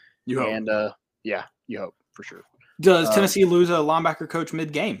that. You hope. And, you hope for sure. Does Tennessee lose a linebacker coach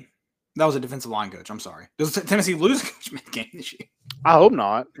mid-game? That was a defensive line coach. I'm sorry. Does Tennessee lose a coach mid-game this year? I hope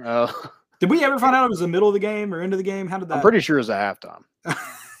not. Did we ever find out it was the middle of the game or end of the game? How did that? I'm pretty sure it was a halftime.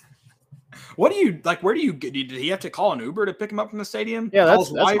 What do you like? Where do you get? Did he have to call an Uber to pick him up from the stadium? Yeah,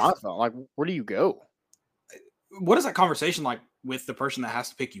 that's my thought. Like, where do you go? What is that conversation like with the person that has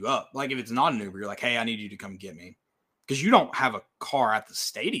to pick you up? Like, if it's not an Uber, you're like, hey, I need you to come get me. Because you don't have a car at the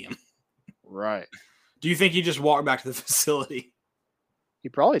stadium. Right. Do you think he just walked back to the facility? He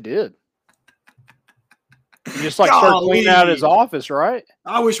probably did. He just started cleaning out his office, right?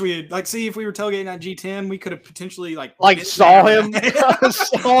 I wish we had see if we were tailgating at G10, we could have potentially saw him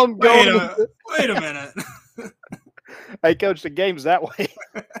go. Wait a minute. Hey, coach, the game's that way.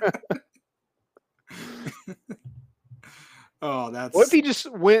 Oh, that's. What if he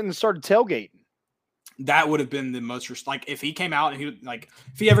just went and started tailgating? That would have been the most if he came out and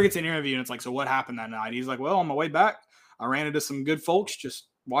if he ever gets an interview and it's so what happened that night? He's like, well, on my way back, I ran into some good folks just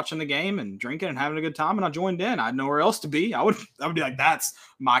watching the game and drinking and having a good time, and I joined in. I had nowhere else to be. I would be like, that's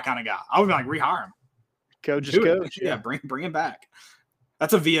my kind of guy. I would be like, rehire him. Coach is coach. Yeah, bring him back.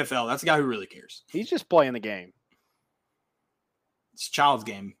 That's a VFL. That's a guy who really cares. He's just playing the game. It's a child's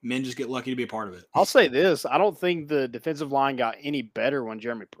game. Men just get lucky to be a part of it. I'll say this. I don't think the defensive line got any better when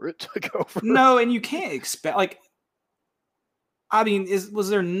Jeremy Pruitt took over. No, and you can't expect was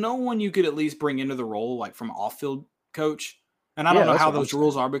there no one you could at least bring into the role from off-field coach? And I don't know how those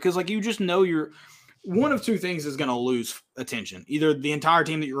rules are because you just know you're one of two things is going to lose attention. Either the entire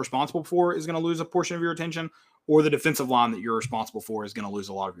team that you're responsible for is going to lose a portion of your attention, or the defensive line that you're responsible for is going to lose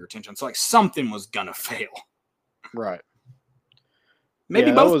a lot of your attention. So something was going to fail. Right.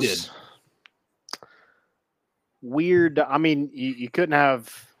 Maybe both did. Weird. I mean, you couldn't have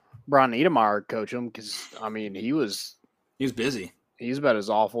Brian Niedermeyer coach him because, he was busy. He's about as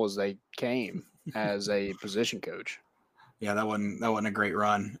awful as they came as a position coach. Yeah, that wasn't a great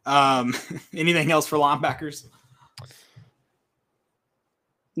run. Anything else for linebackers?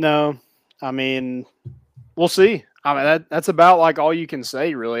 No. We'll see. That's about all you can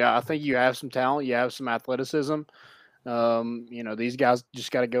say, really. I think you have some talent. You have some athleticism. These guys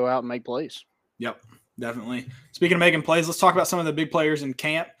just got to go out and make plays. Yep, definitely. Speaking of making plays, let's talk about some of the big players in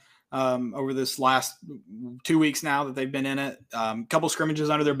camp over this last 2 weeks now that they've been in it. Couple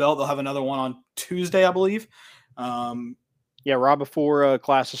scrimmages under their belt. They'll have another one on Tuesday, I believe. Yeah, right before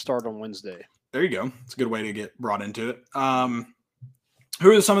classes start on Wednesday. There you go. It's a good way to get brought into it.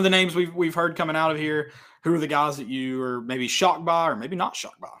 Who are some of the names we've heard coming out of here? Who are the guys that you are maybe shocked by or maybe not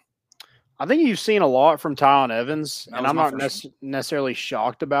shocked by? I think you've seen a lot from Tylen Evans, and I'm not necessarily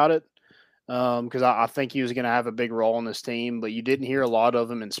shocked about it because I think he was going to have a big role in this team, but you didn't hear a lot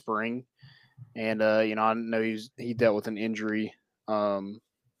of him in spring. And, I know he dealt with an injury.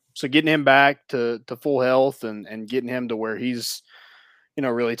 So getting him back to full health and getting him to where he's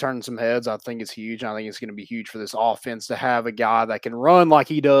really turning some heads. I think it's huge. I think it's going to be huge for this offense to have a guy that can run like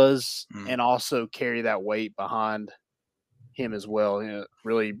he does and also carry that weight behind him as well.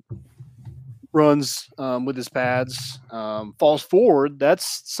 Really runs with his pads, falls forward.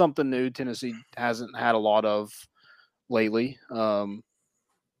 That's something new Tennessee hasn't had a lot of lately. And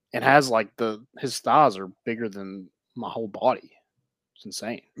has his thighs are bigger than my whole body. It's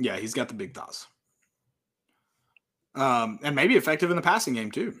insane. Yeah, he's got the big thighs. And maybe effective in the passing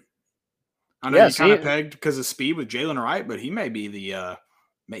game too. I know you kind of pegged because of speed with Jalen Wright, but he may be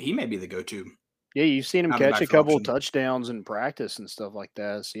the go-to. Yeah, you've seen him catch a couple of touchdowns in practice and stuff like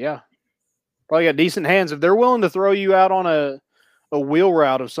that. So yeah, probably got decent hands. If they're willing to throw you out on a wheel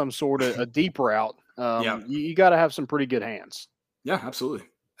route of some sort, a deep route, you got to have some pretty good hands. Yeah, absolutely.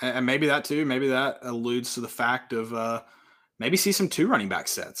 And maybe that too. Maybe that alludes to the fact of maybe see some 2 running back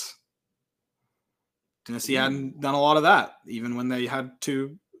sets. Tennessee hadn't done a lot of that, even when they had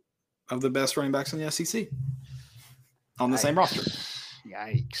 2 of the best running backs in the SEC on the same roster.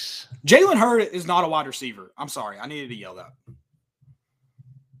 Yikes. Jalen Hurd is not a wide receiver. I'm sorry. I needed to yell that.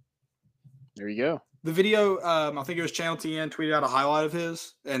 There you go. The video, I think it was Channel TN, tweeted out a highlight of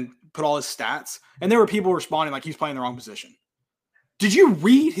his and put all his stats. And there were people responding like he's playing the wrong position. Did you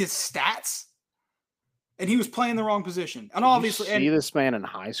read his stats? And he was playing the wrong position. And obviously, see this man in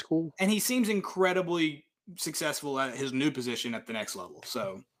high school? And he seems incredibly successful at his new position at the next level.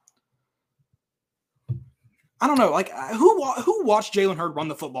 So I don't know, who watched Jalen Hurd run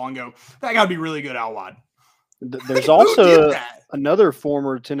the football and go, that got to be really good out wide? There's also another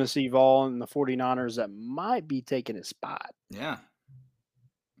former Tennessee Vol in the 49ers that might be taking his spot. Yeah.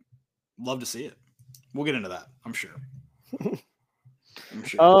 Love to see it. We'll get into that, I'm sure.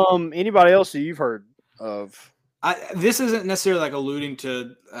 Anybody else that you've heard of? This isn't necessarily alluding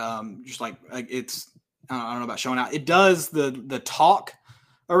to just it's, I don't know about showing out. It does the talk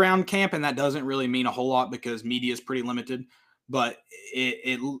around camp, and that doesn't really mean a whole lot because media is pretty limited. But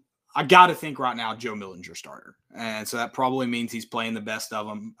I got to think right now Joe Milton's your starter, and so that probably means he's playing the best of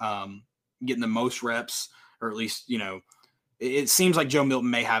them, getting the most reps, or at least it seems like Joe Milton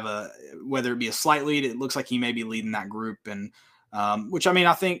may have whether it be a slight lead. It looks like he may be leading that group, and which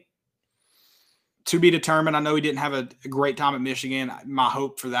I think to be determined. I know he didn't have a great time at Michigan. My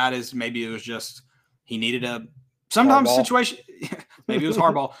hope for that is maybe it was just he needed sometimes hardball. Situation. Maybe it was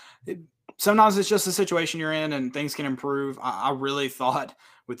hardball. Sometimes it's just a situation you're in and things can improve. I really thought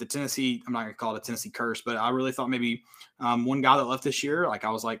with the Tennessee, I'm not going to call it a Tennessee curse, but I really thought maybe one guy that left this year, I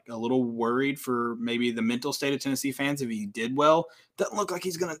was a little worried for maybe the mental state of Tennessee fans if he did well. Doesn't look like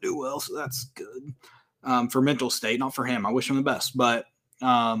he's going to do well, so that's good for mental state, not for him. I wish him the best, but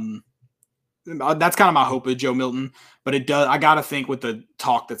that's kind of my hope with Joe Milton. But it does. I got to think with the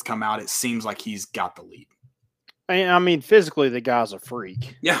talk that's come out, it seems like he's got the lead. I mean, physically, the guy's a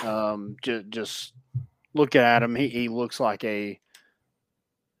freak. Yeah. Just looking at him, he looks like a,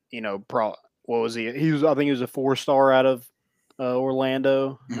 what was he? I think he was a 4-star out of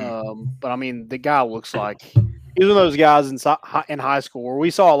Orlando. Mm-hmm. But I mean, the guy looks like he's one of those guys in high school where we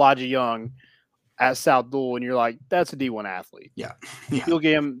saw Elijah Young at South Dual, and you're like, that's a D1 athlete. Yeah. You look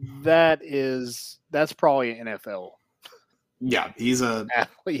at him, that's probably an NFL. Yeah, he's a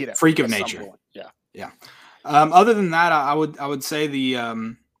athlete, freak of nature. Yeah. Other than that, I would say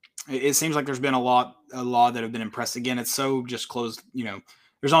it seems like there's been a lot that have been impressed. Again, it's so just closed.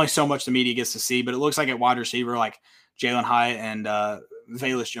 There's only so much the media gets to see, but it looks like at wide receiver, like Jalen Hyatt and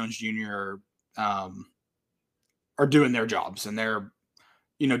Velus Jones Jr. Are doing their jobs, and they're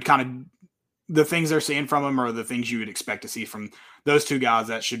kind of the things they're seeing from them are the things you would expect to see from those two guys.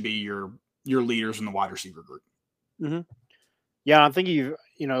 That should be your leaders in the wide receiver group. Mm-hmm. Yeah, I think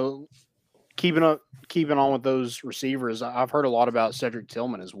keeping on with those receivers, I've heard a lot about Cedric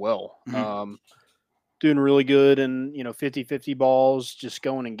Tillman as well. Mm-hmm. Doing really good and 50-50 balls, just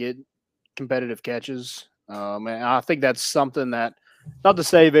going and get competitive catches. And I think that's something that, not to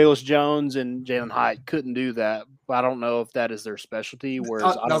say Velus Jones and Jalen Hyatt couldn't do that, but I don't know if that is their specialty.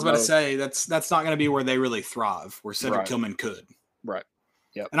 Whereas I was about to say that's not going to be where they really thrive, where Cedric Tillman could. Right.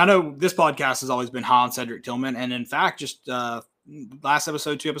 Yep. And I know this podcast has always been high on Cedric Tillman, and in fact, just last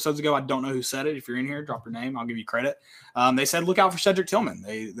episode, 2 episodes ago, I don't know who said it. If you're in here, drop your name. I'll give you credit. They said, look out for Cedric Tillman.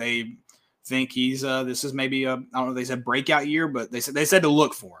 They think he's this is maybe I don't know if they said breakout year, but they said to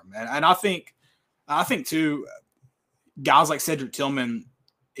look for him. And I think too, guys like Cedric Tillman,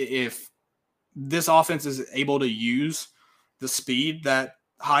 if this offense is able to use the speed that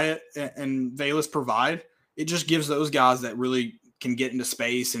Hyatt and Velus provide, it just gives those guys that really can get into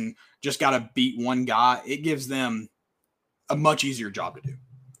space and just got to beat one guy. It gives them a much easier job to do.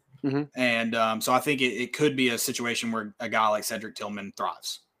 Mhm. And so I think it could be a situation where a guy like Cedric Tillman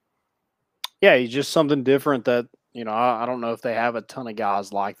thrives. Yeah, he's just something different that, I don't know if they have a ton of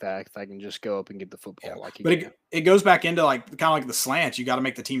guys like that if they can just go up and get the football like he But can. it goes back into like kind of like the slants. You got to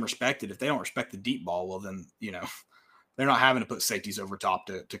make the team respect it. If they don't respect the deep ball, well then, they're not having to put safeties over top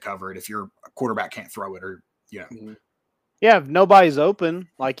to cover it if your quarterback can't throw it or. Mhm. Yeah, if nobody's open,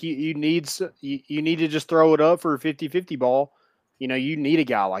 like you need to just throw it up for a 50-50 ball. You need a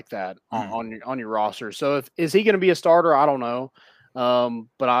guy like that on your roster. So is he going to be a starter? I don't know.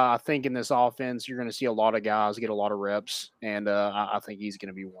 But I think in this offense, you're going to see a lot of guys get a lot of reps, and I think he's going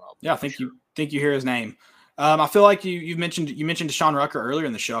to be one of them. Yeah, I think you hear his name. I feel like you mentioned Deshaun Rucker earlier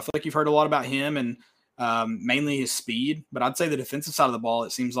in the show. I feel like you've heard a lot about him and mainly his speed. But I'd say the defensive side of the ball,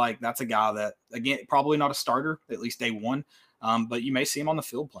 it seems like that's a guy that, again, probably not a starter at least day one, but you may see him on the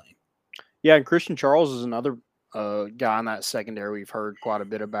field playing. Yeah, and Christian Charles is another guy in that secondary we've heard quite a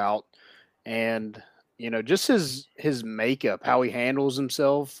bit about, and just his makeup, how he handles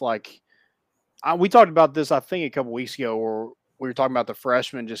himself. Like we talked about this, I think, a couple weeks ago, where we were talking about the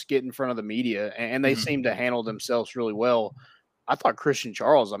freshmen just get in front of the media, and they seem to handle themselves really well. I thought Christian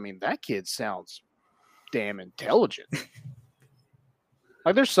Charles, that kid sounds damn intelligent.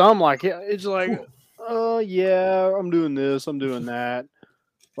 Like there's some like it's like, yeah, I'm doing this, I'm doing that.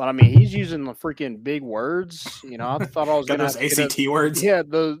 But he's using the freaking big words. I thought I was got those ACT words. Yeah,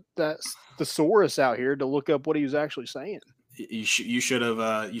 the thesaurus out here to look up what he was actually saying. You should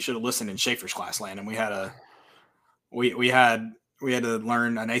have listened in Schaefer's class, Landon. We had to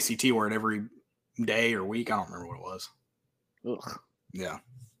learn an ACT word every day or week. I don't remember what it was. Ugh. Yeah,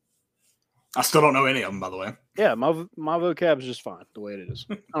 I still don't know any of them, by the way. Yeah, my vocab is just fine the way it is.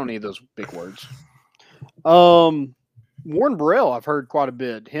 I don't need those big words. Warren Burrell, I've heard quite a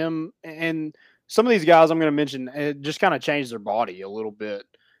bit. Him and some of these guys I'm going to mention, it just kind of changed their body a little bit.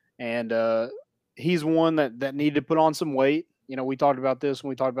 And he's one that needed to put on some weight. We talked about this when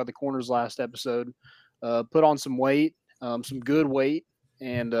we talked about the corners last episode. Put on some weight, some good weight.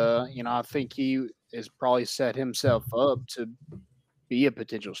 And, I think he has probably set himself up to be a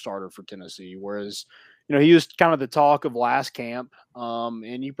potential starter for Tennessee. Whereas, he was kind of the talk of last camp.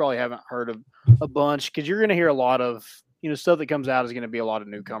 And you probably haven't heard of a bunch because you're going to hear a lot of, stuff that comes out is going to be a lot of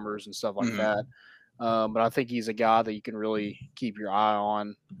newcomers and stuff like that. But I think he's a guy that you can really keep your eye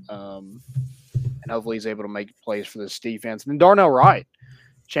on. And hopefully he's able to make plays for this defense. And then Darnell Wright,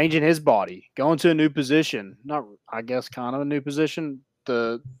 changing his body, going to a new position. Not, I guess, kind of a new position,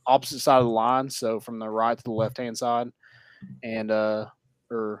 the opposite side of the line. So from the right to the left-hand side. And, or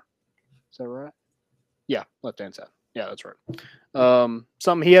is that right? Yeah, left-hand side. Yeah, that's right.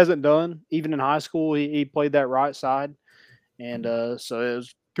 Something he hasn't done. Even in high school, he played that right side. And so it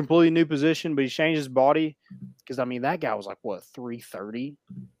was completely new position, but he changed his body because, that guy was like, what, 330?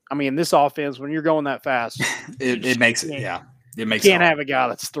 This offense, when you're going that fast, it makes it, yeah. It makes you can't have a guy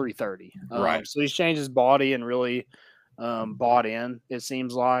that's 330. Right. So he's changed his body and really bought in, it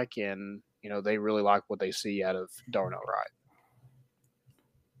seems like. And, they really like what they see out of Darnell Wright.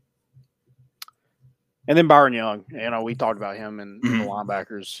 And then Byron Young, we talked about him and the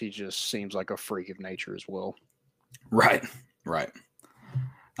linebackers. He just seems like a freak of nature as well. Right. All right.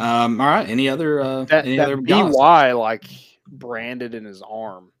 Any other other BY like branded in his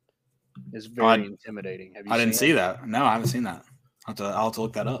arm is very intimidating. Have you I didn't see that? that. No, I haven't seen that. I'll have to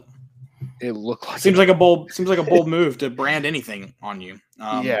look that up. It looked like seems like a bold move to brand anything on you.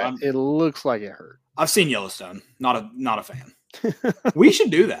 It looks like it hurt. I've seen Yellowstone. Not a fan. We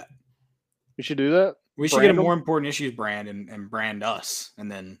should do that. We should do that. We should get a more important issues brand and brand us,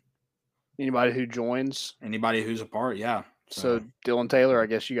 and then anybody who joins, anybody who's a part, yeah. So Dylan Taylor, I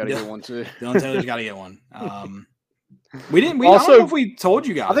guess you got to get one too. Dylan Taylor's got to get one. We didn't. I don't know if we told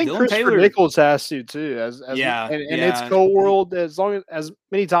you guys. I think Dylan Christopher Nichols has to too. It's Cole World. As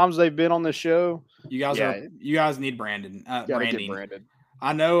many times they've been on the show, you guys need branding. Branding.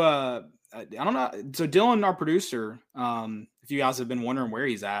 I know. I don't know. So Dylan, our producer, if you guys have been wondering where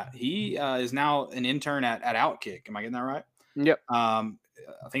he's at, he is now an intern at Outkick. Am I getting that right? Yep. I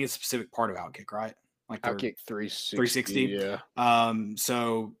think it's a specific part of Outkick, right? Like Outkick 360. Yeah.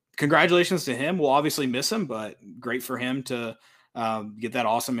 So congratulations to him. We'll obviously miss him, but great for him to get that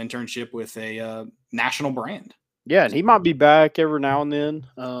awesome internship with a national brand. Yeah, and he might be back every now and then.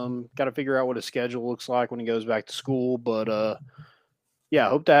 Got to figure out what his schedule looks like when he goes back to school. But, yeah, I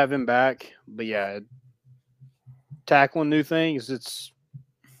hope to have him back. But, yeah, tackling new things,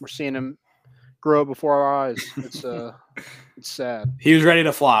 we're seeing him grow up before our eyes. It's sad. He was ready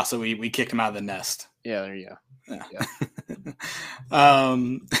to fly, so we kicked him out of the nest. Yeah, there you go. Yeah.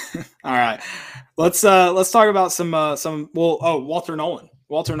 All right. Let's talk about some Walter Nolan.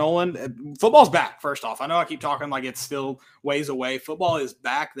 Walter Nolan, football's back, first off. I know I keep talking like it's still ways away. Football is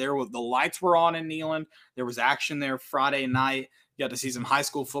back. The lights were on in Neyland. There was action there Friday night. You got to see some high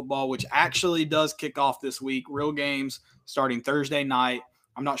school football, which actually does kick off this week. Real games starting Thursday night.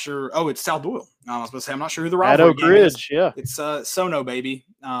 I'm not sure. Oh, it's South Doyle. I was supposed to say, I'm not sure who the rivalry game is. Yeah. It's Sono, baby.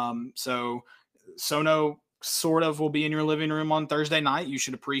 So Sono sort of will be in your living room on Thursday night. You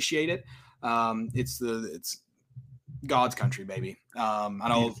should appreciate it. It's God's country, baby. I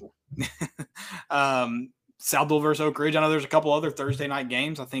know South Doyle versus Oak Ridge. I know there's a couple other Thursday night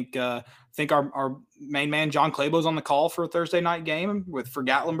games. I think our main man John Clabo's on the call for a Thursday night game for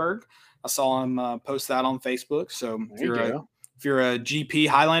Gatlinburg. I saw him post that on Facebook. So if you're a GP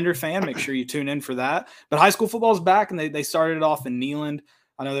Highlander fan, make sure you tune in for that. But high school football is back, and they started it off in Neyland.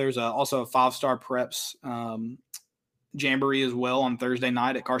 I know there's also a 5-star preps jamboree as well on Thursday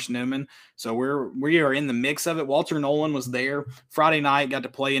night at Carson Newman. So we are in the mix of it. Walter Nolan was there Friday night, got to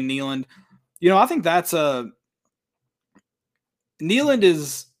play in Neyland. I think that's Neyland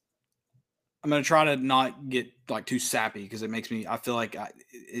is, I'm going to try to not get like too sappy because it makes me, I feel like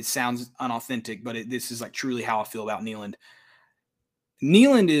it sounds unauthentic, but this is like truly how I feel about Neyland.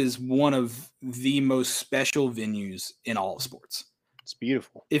 Neyland is one of the most special venues in all of sports. It's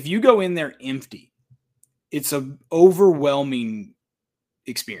beautiful. If you go in there empty, it's an overwhelming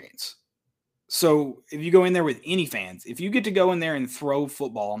experience. So if you go in there with any fans, if you get to go in there and throw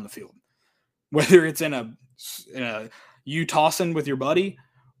football on the field, whether it's in a you tossing with your buddy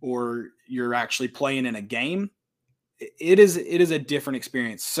or you're actually playing in a game, it is a different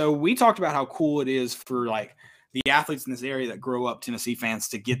experience. So we talked about how cool it is for like the athletes in this area that grow up Tennessee fans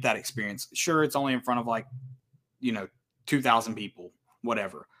to get that experience. Sure, it's only in front of like, 2,000 people,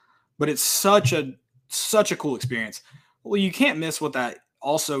 whatever. But it's such a cool experience. Well, you can't miss what that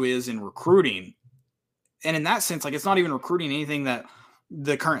also is in recruiting. And in that sense, like it's not even recruiting anything that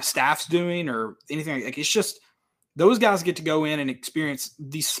the current staff's doing or anything like it's just those guys get to go in and experience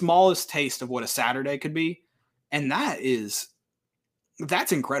the smallest taste of what a Saturday could be. And that's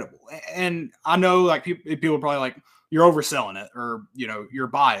incredible. And I know like people are probably like, you're overselling it or, you're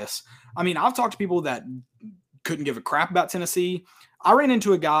biased. I mean, I've talked to people that couldn't give a crap about Tennessee. I ran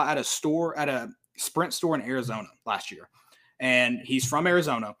into a guy at a Sprint store in Arizona last year, and he's from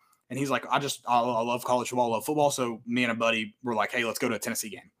Arizona. And he's like, I love college football, I love football. So me and a buddy were like, hey, let's go to a Tennessee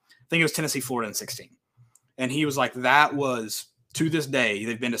game. I think it was Tennessee, Florida in 16. And he was like, that was to this day,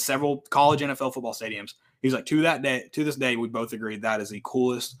 they've been to several college NFL football stadiums. He's like, to this day, we both agreed that is the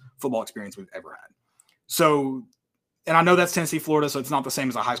coolest football experience we've ever had. So, and I know that's Tennessee, Florida, so it's not the same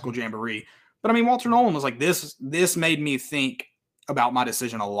as a high school jamboree. But I mean, Walter Nolan was like, this made me think about my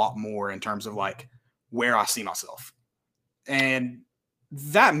decision a lot more in terms of like where I see myself. And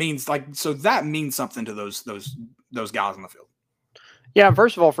that means something to those guys on the field. Yeah,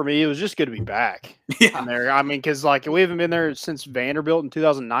 first of all, for me, it was just good to be back. Yeah. There. I mean, because like we haven't been there since Vanderbilt in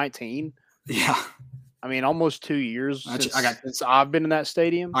 2019. Yeah. I mean, almost 2 years since I've been in that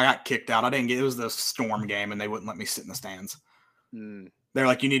stadium. I got kicked out. It was the Storm game, and they wouldn't let me sit in the stands. Mm. They're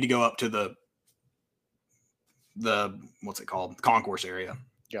like, you need to go up to the what's it called? Concourse area.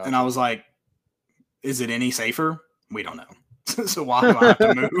 Gotcha. And I was like, is it any safer? We don't know. So why do I have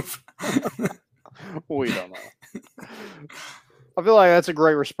to move? We don't know. I feel like that's a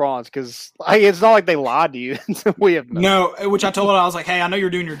great response because it's not like they lied to you. We have no. Which I told them, I was like, hey, I know you're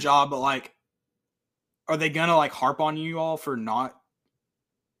doing your job, but like, are they gonna like harp on you all for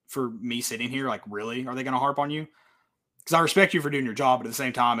me sitting here? Like, really? Are they gonna harp on you? Because I respect you for doing your job, but at the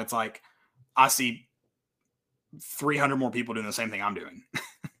same time, it's like I see 300 more people doing the same thing I'm doing.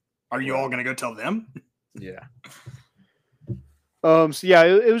 Are you all gonna go tell them? Yeah. So yeah,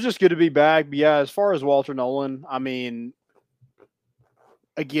 it was just good to be back. But yeah, as far as Walter Nolan, I mean,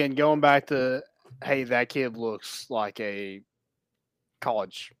 again, going back to, hey, that kid looks like a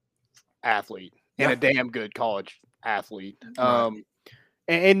college athlete and a damn good college athlete. Right.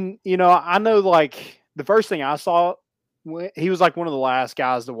 And I know like the first thing I saw, he was like one of the last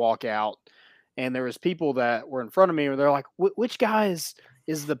guys to walk out, and there was people that were in front of me where they're like, which guy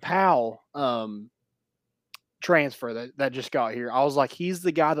is the Powell transfer that just got here? I was like, he's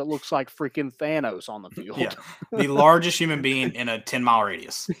the guy that looks like freaking Thanos on the field. Yeah, the largest human being in a 10-mile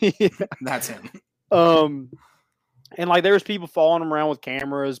radius. Yeah. That's him. And like there's people following him around with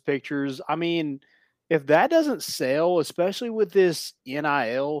cameras, pictures. I mean, if that doesn't sell, especially with this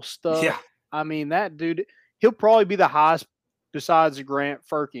NIL stuff, yeah. I mean, that dude, he'll probably be the highest, besides Grant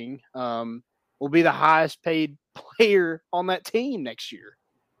Firking, will be the highest paid player on that team next year.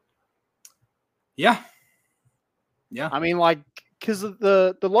 Yeah. Yeah. I mean, like, because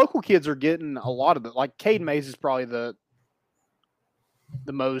the local kids are getting a lot of it. Like, Cade Mays is probably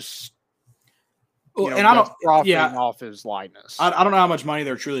the most. Well, and I don't profiting off his likeness. I don't know how much money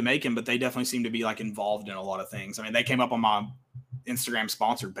they're truly making, but they definitely seem to be like involved in a lot of things. I mean, they came up on my Instagram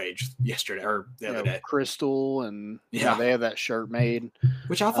sponsored page yesterday or the other day. Crystal and they have that shirt made,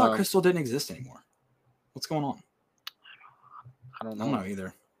 which I thought Crystal didn't exist anymore. What's going on? I don't know. I don't know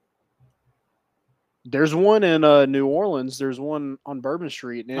either. There's one in New Orleans. There's one on Bourbon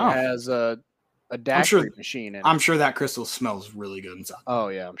Street, and it has a daiquiri machine in it. I'm sure that Crystal smells really good inside. Oh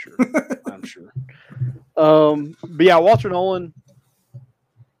yeah, I'm sure. I'm sure. But yeah, Walter Nolan,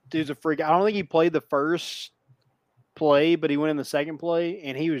 dude's a freak. I don't think he played the first play, but he went in the second play,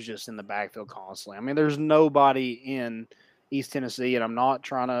 and he was just in the backfield constantly. I mean, there's nobody in East Tennessee, and I'm not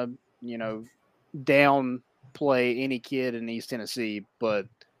trying to, downplay any kid in East Tennessee, but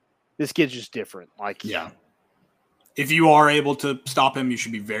this kid's just different. Like, yeah, if you are able to stop him, you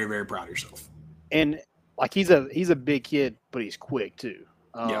should be very, very proud of yourself. And like he's a big kid, but he's quick too.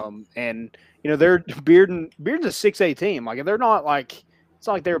 And they're Bearden's a 6A team. Like they're not like it's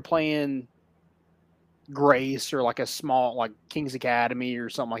not like they're playing Grace or like a small like Kings Academy or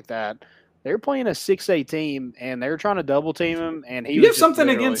something like that. They're playing a 6A team, and they're trying to double team him. And he you have something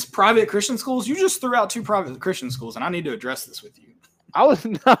against private Christian schools? You just threw out 2 private Christian schools, and I need to address this with you. I was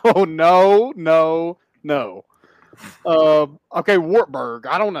no. Okay, Wartburg.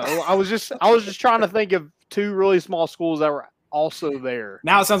 I don't know. I was just trying to think of 2 really small schools that were also there.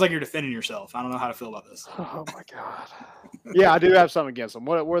 Now it sounds like you're defending yourself. I don't know how to feel about this. Oh my god. Yeah, I do have something against them.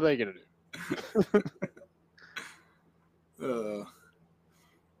 What are they going to do?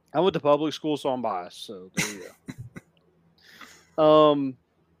 I went to public school, so I'm biased. So there you go.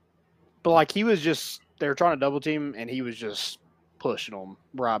 But like they were trying to double team, and he was just pushing them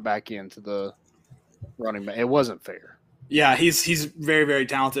right back into the running back. It wasn't fair. Yeah, he's very, very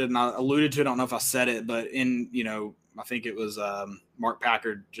talented, and I alluded to it. I don't know if I said it, but I think it was Mark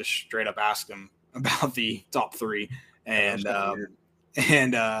Packard just straight up asked him about the top 3, and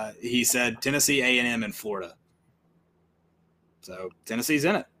he said Tennessee, A&M, and Florida. So Tennessee's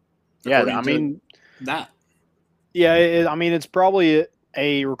in it. Yeah, I mean that. Yeah, it's probably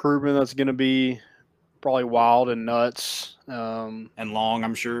a recruitment that's going to be probably wild and nuts and long,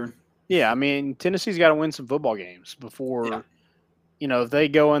 I'm sure. Yeah, I mean Tennessee's got to win some football games before, if they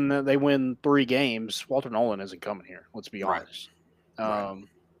go in, they win 3 games. Walter Nolan isn't coming here. Let's be honest. Right.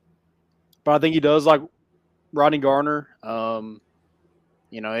 But I think he does like Rodney Garner. I'm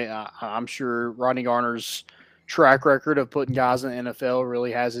sure Rodney Garner's track record of putting guys in the NFL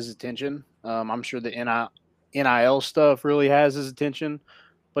really has his attention. I'm sure the NIL stuff really has his attention.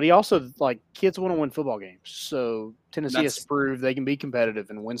 But he also, kids want to win football games. So Tennessee has to prove they can be competitive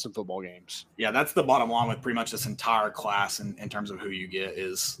and win some football games. Yeah, that's the bottom line with pretty much this entire class in terms of who you get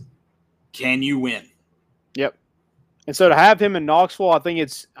is, can you win? Yep. And so to have him in Knoxville, I think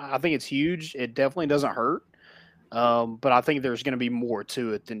it's huge. It definitely doesn't hurt. But I think there's going to be more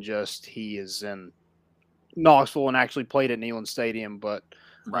to it than just he is in Knoxville and actually played at Neyland Stadium. But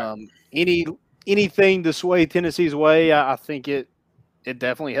anything to sway Tennessee's way, I think it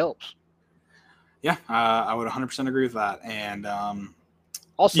definitely helps. Yeah, I would 100% agree with that. And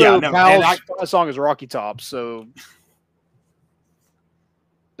Pal's song is Rocky Top, so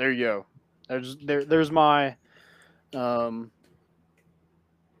there you go. There's my I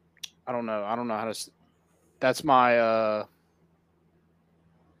don't know how to. That's my.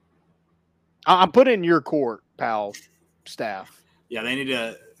 I'm putting in your court, Pal staff. Yeah,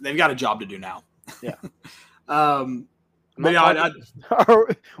 they've got a job to do now. Yeah. But yeah, what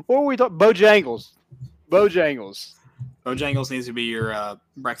were we talking? Bojangles. Bojangles needs to be your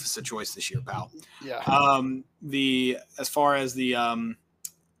breakfast of choice this year, pal. Yeah. As far as the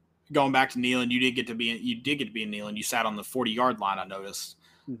going back to Neyland, you did get to be in Neyland. You sat on the 40-yard line. I noticed.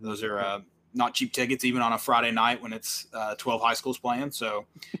 Mm-hmm. Those are not cheap tickets, even on a Friday night when it's 12 high schools playing. So,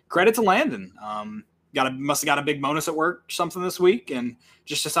 credit to Landon. Must have got a big bonus at work something this week and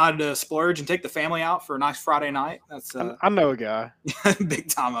just decided to splurge and take the family out for a nice Friday night. That's I know a guy. Big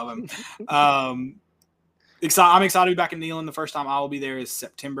time of him. I'm excited to be back in Neyland. The first time I will be there is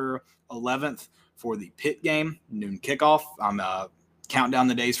September 11th for the Pitt game, noon kickoff. I'm counting down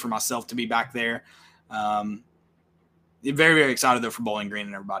the days for myself to be back there. Very, very excited though for Bowling Green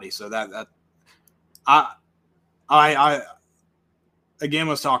and everybody. So that I again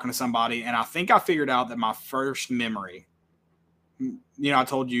was talking to somebody, and I think I figured out that my first memory, I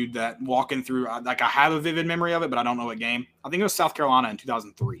told you that walking through, I have a vivid memory of it, but I don't know what game. I think it was South Carolina in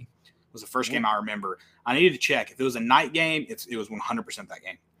 2003. It was the first game I remember. I needed to check. If it was a night game, it was 100% that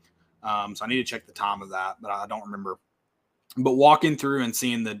game. So I need to check the time of that, but I don't remember. But walking through and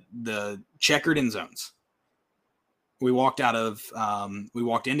seeing the checkered end zones we walked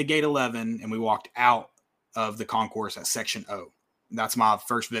into gate 11 and we walked out of the concourse at section O. That's my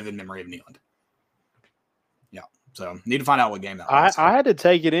first vivid memory of Neyland. Yeah. So need to find out what game that was. I had to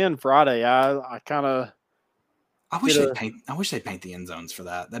take it in Friday. I kind of. I wish they'd paint the end zones for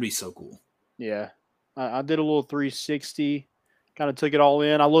that. That'd be so cool. Yeah. I did a little 360, kind of took it all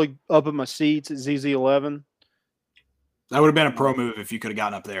in. I looked up at my seats at ZZ11. That would have been a pro move if you could have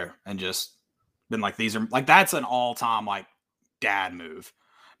gotten up there and just been like, these are like, that's an all-time like dad move.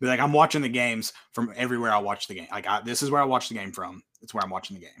 Be like, I'm watching the games from everywhere I watch the game. Like, this is where I watch the game from. It's where I'm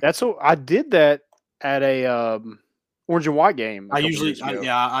watching the game. That's what I did that at a orange and white game. I do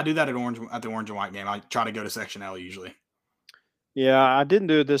that at the orange and white game. I try to go to section L usually. Yeah, I didn't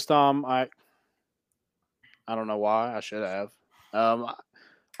do it this time. I don't know why. I should have. I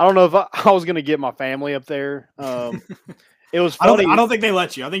don't know if I was going to get my family up there. It was funny. I don't think they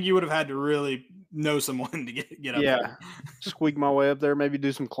let you. I think you would have had to really know someone to get up there. Squeak my way up there, maybe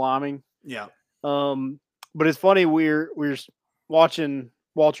do some climbing. Yeah. But it's funny, we're watching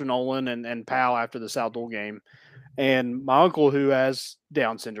Walter Nolan and Pal after the South Dole game, and my uncle, who has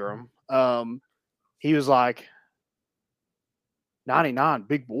Down syndrome, he was like, 99,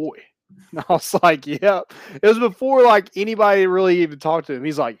 big boy. And I was like, yeah. It was before like anybody really even talked to him.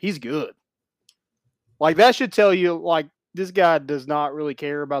 He's like, he's good. Like that should tell you, like, this guy does not really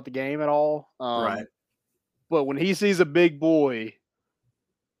care about the game at all. Right. But when he sees a big boy,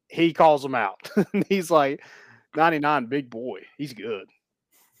 he calls him out. He's like, 99, big boy. He's good.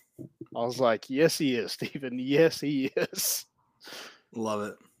 I was like, yes, he is, Stephen. Yes, he is. Love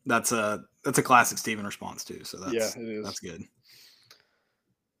it. That's a classic Stephen response too. So it is. That's good.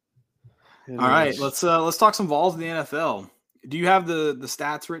 All right, let's talk some Vols in the NFL. Do you have the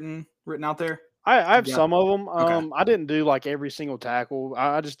stats written out there? I have some of them. Okay. I didn't do like every single tackle.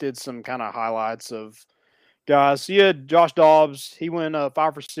 I just did some kind of highlights of guys. So you had Josh Dobbs. He went 5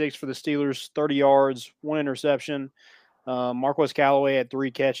 for 6 for the Steelers, 30 yards, 1 interception. Marquez Callaway had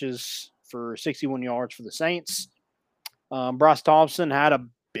 3 catches for 61 yards for the Saints. Bryce Thompson had a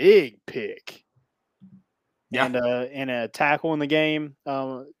big pick. Yeah. And a tackle in the game.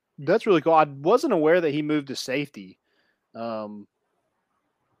 That's really cool. I wasn't aware that he moved to safety.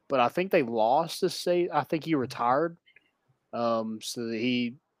 But I think they lost his safety. I think he retired. So that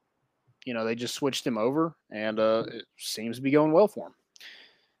he, they just switched him over, and it seems to be going well for him.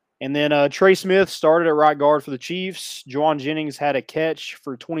 And then Trey Smith started at right guard for the Chiefs. Juwan Jennings had a catch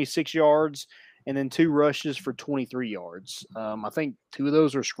for 26 yards and then 2 rushes for 23 yards. I think 2 of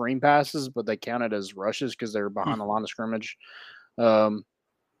those were screen passes, but they counted as rushes because they were behind the line of scrimmage.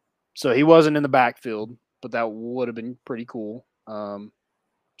 So he wasn't in the backfield, but that would have been pretty cool.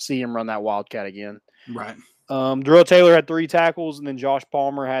 See him run that Wildcat again. Right. Darrell Taylor had 3 tackles, and then Josh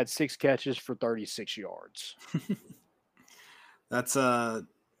Palmer had 6 catches for 36 yards. That's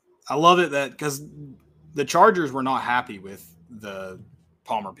I love it that because the Chargers were not happy with the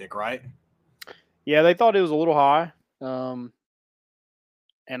Palmer pick, right? Yeah, they thought it was a little high. And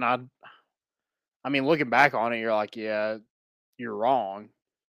I mean, looking back on it, you're like, yeah, you're wrong.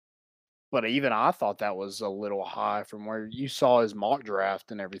 But even I thought that was a little high from where you saw his mock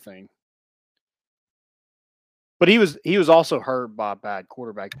draft and everything. But he was also hurt by bad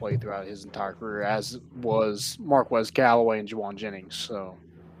quarterback play throughout his entire career, as was Marquez Callaway and Juwan Jennings. So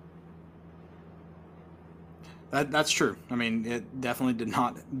that's true. I mean, it definitely did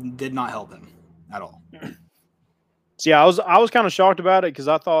not help him at all. So yeah, I was kind of shocked about it because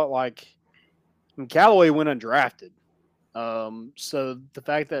I thought Callaway went undrafted. So the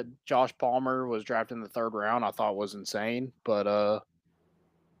fact that Josh Palmer was drafted in the 3rd round, I thought was insane, but,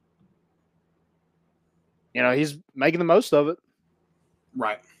 he's making the most of it.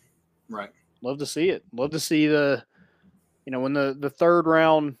 Right. Love to see it. Love to see when the 3rd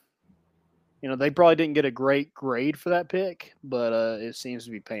round, they probably didn't get a great grade for that pick, but, it seems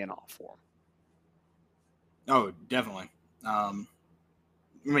to be paying off for them. Oh, definitely. I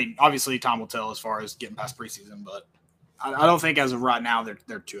mean, obviously time will tell as far as getting past preseason, but I don't think as of right now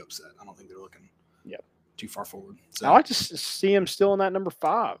they're too upset. I don't think they're looking too far forward. So. I like to see him still in that number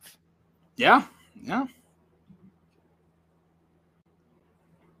 5. Yeah.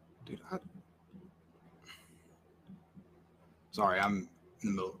 Dude, sorry, I'm in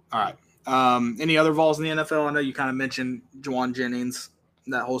the middle. All right. Any other Vols in the NFL? I know you kind of mentioned Juwan Jennings,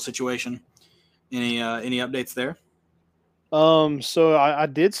 that whole situation. Any updates there? So I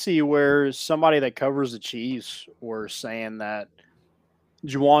did see where somebody that covers the Chiefs were saying that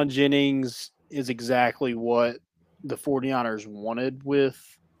Juwan Jennings is exactly what the 49ers wanted with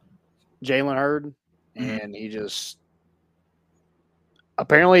Jalen Hurd. And he just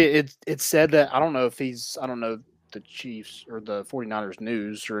apparently it said that I don't know Chiefs or the 49ers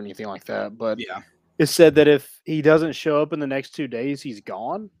news or anything like that, but Yeah. it said that if he doesn't show up in the next 2 days, he's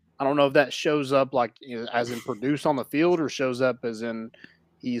gone. I don't know if that shows up like as in produce on the field or shows up as in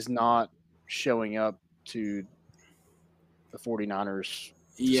he's not showing up to the 49ers.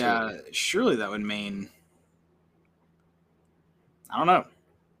 Yeah, facility. surely that would mean I don't know.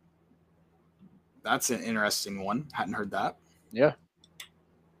 That's an interesting one. Hadn't heard that. Yeah.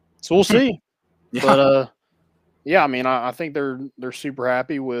 So we'll see. Yeah. But yeah, I mean, I think they're super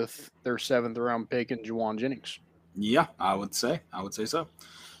happy with their 7th round pick in Juwan Jennings. Yeah, I would say so.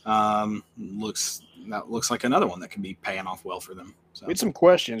 Looks like another one that could be paying off well for them. So. We had some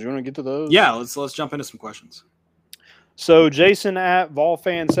questions. You want to get to those? Yeah, let's jump into some questions. So Jason at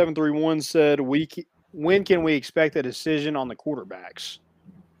Volfan731 said, when can we expect a decision on the quarterbacks?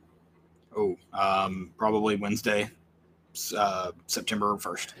 Oh, probably Wednesday, September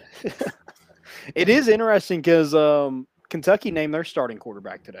 1st. It is interesting because Kentucky named their starting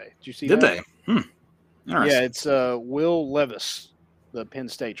quarterback today. Did you see that? Did they? Interesting. Yeah, it's Will Levis, the Penn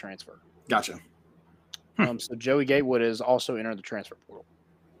State transfer. Gotcha. So Joey Gatewood has also entered the transfer portal.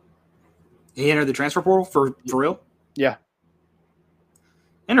 He entered the transfer portal for real? Yeah.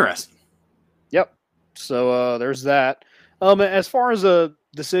 Interesting. Yep. So there's that. As far as a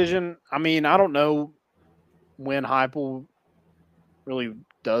decision, I mean, I don't know when Heupel really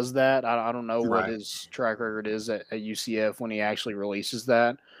does that. I don't know what his track record is at UCF when he actually releases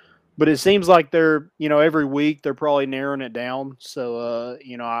that. But it seems like they're, every week they're probably narrowing it down. So,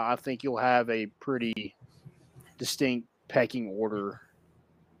 I think you'll have a pretty distinct pecking order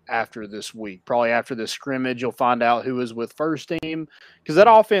after this week. Probably after this scrimmage, you'll find out who is with first team because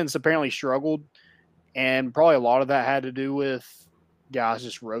that offense apparently struggled. And probably a lot of that had to do with guys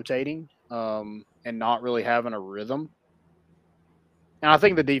just rotating and not really having a rhythm. And I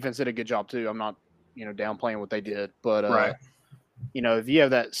think the defense did a good job too. I'm not, downplaying what they did. But, right. If you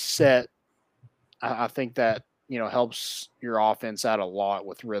have that set, I think that, helps your offense out a lot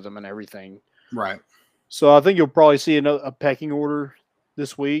with rhythm and everything. Right. So I think you'll probably see a pecking order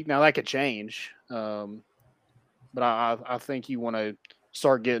this week. Now, that could change. But I think you want to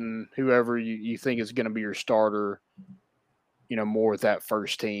start getting whoever you think is going to be your starter, more with that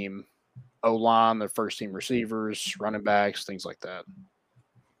first team O-line, the first team receivers, running backs, things like that.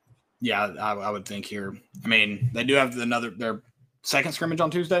 Yeah, I would think here. I mean, they do have their second scrimmage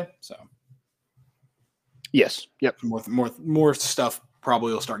on Tuesday, so yes, yep. More stuff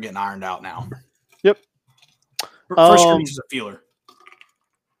probably will start getting ironed out now. Yep. First scrimmage is a feeler.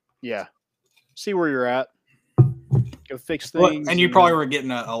 Yeah. See where you're at. Go fix things. And you probably were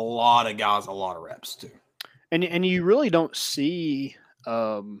getting a lot of guys, a lot of reps too. And you really don't see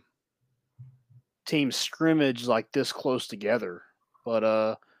teams scrimmage like this close together.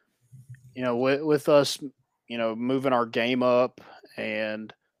 But with us, moving our game up,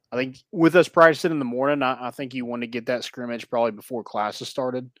 and I think with us practicing in the morning, I think you want to get that scrimmage probably before classes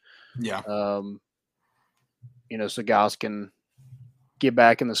started. Yeah. So guys can get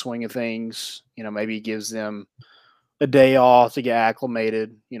back in the swing of things. Maybe it gives them a day off to get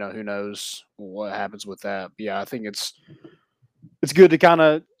acclimated. Who knows what happens with that. But yeah, I think it's good to kind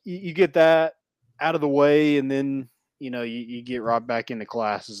of you get that out of the way, and then you get right back into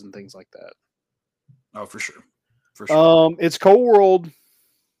classes and things like that. Oh, for sure. For sure. It's Cold World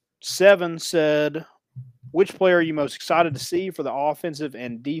 7 said, which player are you most excited to see for the offensive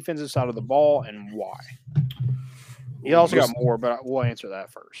and defensive side of the ball, and why? He also got more, but we'll answer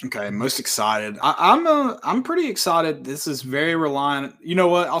that first. Okay, most excited. I'm pretty excited. This is very reliant. You know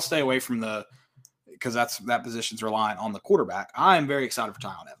what? I'll stay away from because that position's reliant on the quarterback. I am very excited for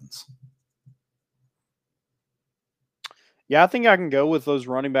Tyon Evans. Yeah, I think I can go with those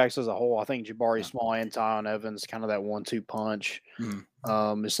running backs as a whole. I think Jabari Small and Tyon Evans, kind of that 1-2 punch,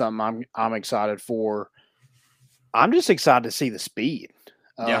 is something I'm excited for. I'm just excited to see the speed.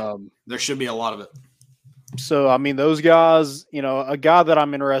 Yeah, there should be a lot of it. So, I mean, those guys, a guy that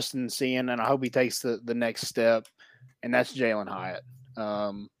I'm interested in seeing, and I hope he takes the next step, and that's Jalen Hyatt.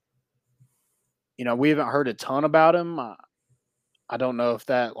 We haven't heard a ton about him. I don't know if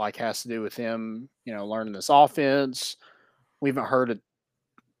that has to do with him, learning this offense. We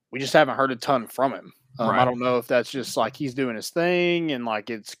just haven't heard a ton from him. Right. I don't know if that's just he's doing his thing and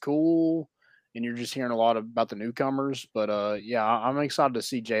it's cool and you're just hearing a lot about the newcomers. But yeah, I'm excited to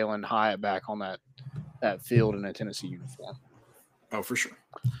see Jalen Hyatt back on that field in a Tennessee uniform. Oh, for sure.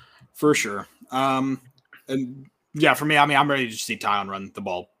 For sure. And yeah, for me, I mean, I'm ready to see Tyon run the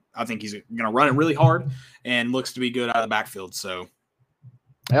ball. I think he's going to run it really hard and looks to be good out of the backfield. So,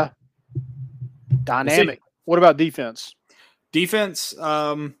 yeah. Dynamic. What about defense? Defense,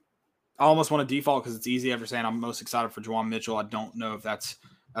 I I almost want to default because it's easy after saying I'm most excited for Juwan Mitchell. I don't know if that's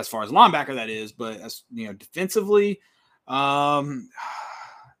as far as linebacker that is, but as defensively, I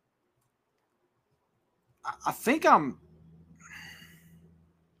think I'm.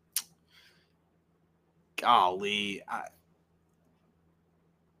 Golly,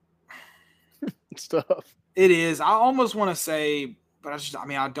 It's tough. it is. I almost want to say, but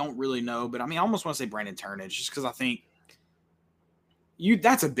I don't really know. But I almost want to say Brandon Turnage just because I think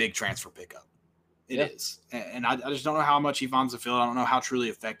that's a big transfer pickup. It is, and I just don't know how much he finds the field. I don't know how truly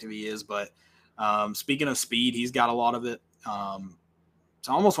effective he is. But speaking of speed, he's got a lot of it. So I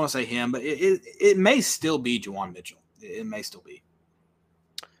almost want to say him, but it may still be Juwan Mitchell. It may still be.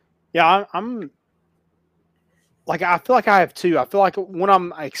 Yeah, I'm. Like, I feel like I have two. I feel like one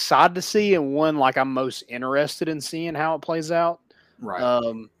I'm excited to see and one like I'm most interested in seeing how it plays out. Right.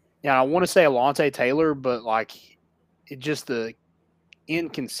 Yeah, I want to say Alontae Taylor, but like it just the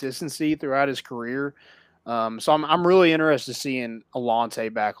inconsistency throughout his career. So I'm really interested in seeing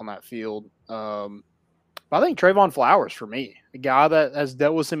Alontae back on that field. But I think Trayvon Flowers for me, a guy that has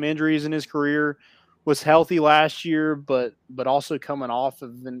dealt with some injuries in his career, was healthy last year, but also coming off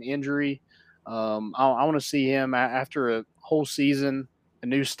of an injury. I want to see him after a whole season, a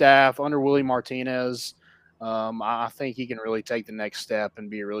new staff under Willie Martinez. I think he can really take the next step and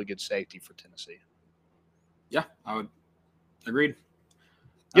be a really good safety for Tennessee. Yeah, I would agreed.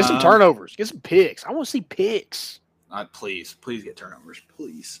 Get some turnovers, get some picks. I want to see picks. Please get turnovers,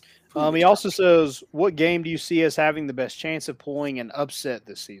 please. He also says, "What game do you see as having the best chance of pulling an upset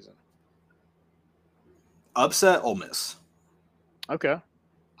this season?" Upset, Ole Miss. Okay.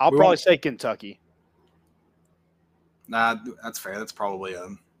 I'll probably say Kentucky. Nah, that's fair. That's probably a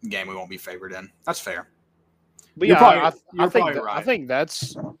game we won't be favored in. That's fair. But you're yeah, probably right. I think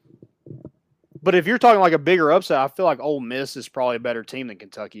that's. But if you're talking like a bigger upset, I feel like Ole Miss is probably a better team than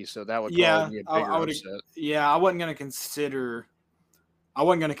Kentucky, so that would probably be a bigger upset. Yeah, I wasn't going to consider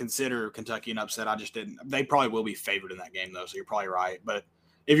Kentucky an upset. I just didn't. They probably will be favored in that game though, so you're probably right. But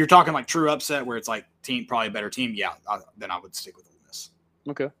if you're talking like true upset, where it's like probably a better team, then I would stick with Ole Miss.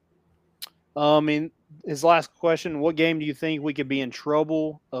 Okay. His last question: what game do you think we could be in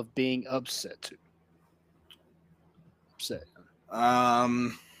trouble of being upset to? Upset.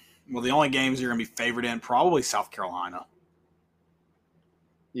 Well, the only games you're going to be favored in probably South Carolina.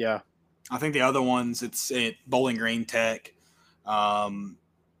 Yeah. I think the other ones it's Bowling Green, Tech, South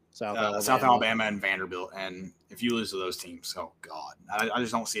Alabama, and Vanderbilt. And if you lose to those teams, oh God, I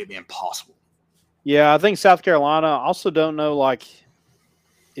just don't see it being possible. Yeah, I think South Carolina. I also don't know, like,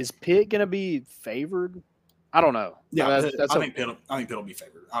 is Pitt going to be favored? I don't know. Yeah, I think Pitt will be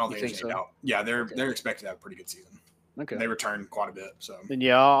favored. I don't think there's any doubt. Yeah, they're expected to have a pretty good season. Okay. They returned quite a bit. So. And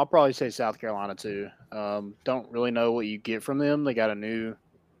yeah, I'll probably say South Carolina too. Don't really know what you get from them. They got a new,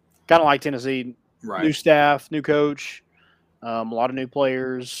 kind of like Tennessee, new staff, new coach, a lot of new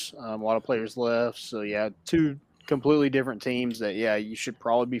players, a lot of players left. So yeah, two completely different teams that you should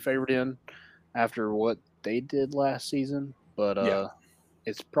probably be favored in after what they did last season. But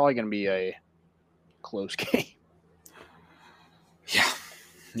it's probably going to be a close game. Yeah.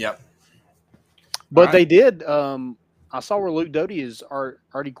 Yep. But they did. I saw where Luke Doty is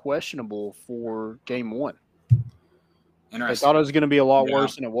already questionable for game one. Interesting. I thought it was going to be a lot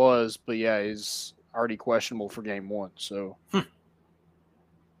worse than it was, but he's already questionable for game one. So,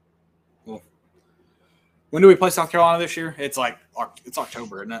 well, when do we play South Carolina this year? It's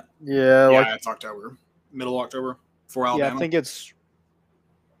October, isn't it? Yeah, it's October, middle of October for Alabama. Yeah, I think it's.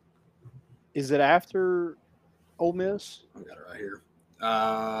 Is it after Ole Miss? I got it right here.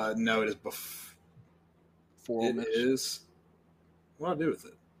 No, it is before. It is. What do I do with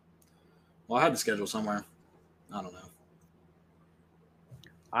it? Well, I had the schedule somewhere. I don't know.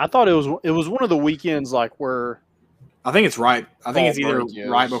 I thought it was one of the weekends like where. I think it's right. I think it's either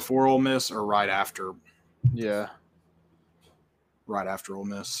right before Ole Miss or right after. Yeah. Right after Ole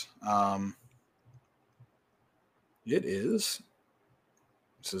Miss. It is.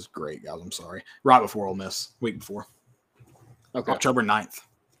 This is great, guys. I'm sorry. Right before Ole Miss, week before. Okay. October 9th.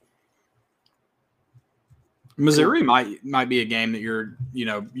 Missouri might be a game that you're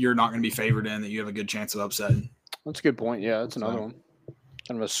not going to be favored in, that you have a good chance of upsetting. That's a good point. Yeah, that's another one.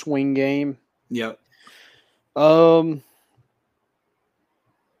 Kind of a swing game. Yep. I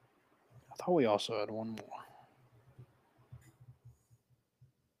thought we also had one more.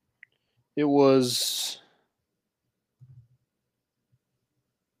 It was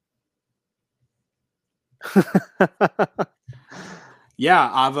yeah,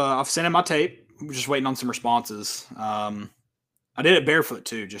 I've sent in my tape. We're just waiting on some responses. I did it barefoot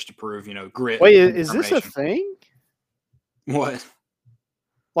too, just to prove, grit. Wait, is this a thing? What?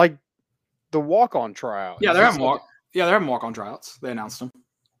 Like the walk-on tryout. Yeah, they're having walk-on tryouts. They announced them.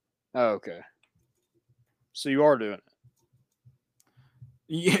 Oh, okay. So you are doing it.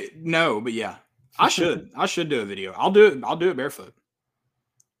 Yeah, no, but yeah. I should do a video. I'll do it barefoot.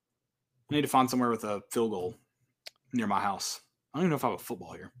 I need to find somewhere with a field goal near my house. I don't even know if I have a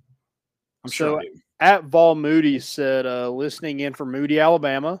football here. I'm sure I do. At Vol Moody said, listening in from Moody,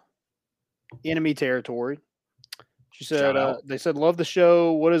 Alabama, enemy territory. She said, they said, love the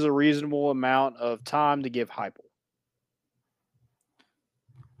show. What is a reasonable amount of time to give Heupel?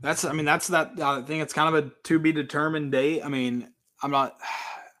 That's that thing. It's kind of a to be determined date. I mean,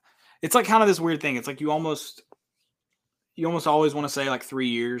 it's like kind of this weird thing. It's like you almost always want to say like 3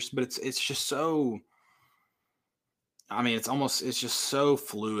 years, but it's just so, I mean, it's just so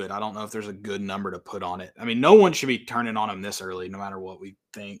fluid. I don't know if there's a good number to put on it. I mean, no one should be turning on him this early, no matter what we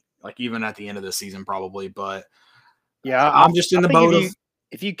think, like even at the end of the season, probably. But yeah, I'm just in the boat of,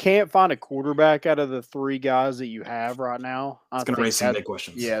 if you can't find a quarterback out of the 3 guys that you have right now, it's going to raise some big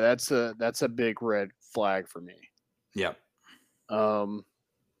questions. Yeah, that's a big red flag for me. Yep. And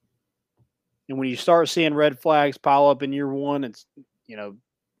when you start seeing red flags pile up in year one, it's, it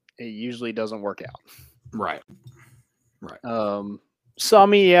usually doesn't work out. Right. So I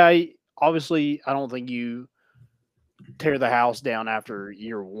mean, yeah, obviously I don't think you tear the house down after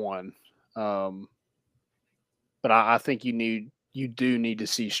year one. But I think you do need to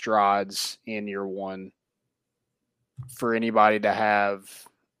see strides in year one for anybody to have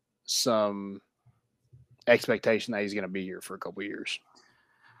some expectation that he's going to be here for a couple of years.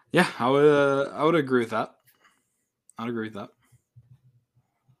 Yeah, I would agree with that. I'd agree with that.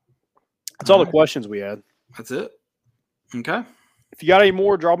 That's all the questions we had. That's it. Okay. If you got any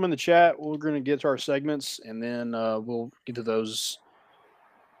more, drop them in the chat. We're going to get to our segments, and then we'll get to those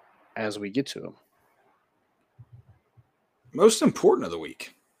as we get to them. Most important of the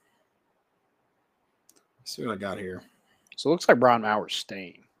week. Let's see what I got here. So it looks like Brian Maurer's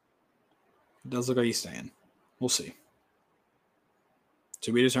staying. It does look like he's staying. We'll see.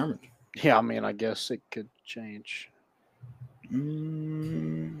 To be determined. Yeah, I mean, I guess it could change. It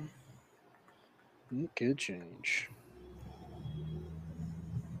could change.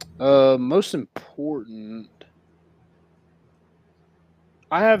 Most important.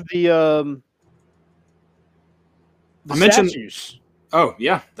 I have the I mentioned statues. Oh,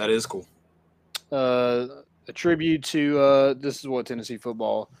 yeah, that is cool. A tribute to this is what Tennessee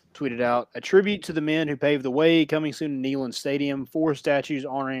football tweeted out. A tribute to the men who paved the way, coming soon to Neyland Stadium. 4 statues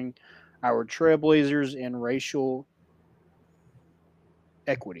honoring our trailblazers in racial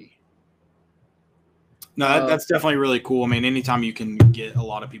equity. No, that's definitely really cool. I mean, anytime you can get a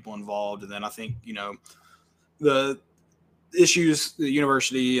lot of people involved, and then I think, the issues the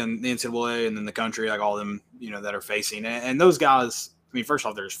university and the NCAA and then the country, like all of them, that are facing. And those guys, I mean, first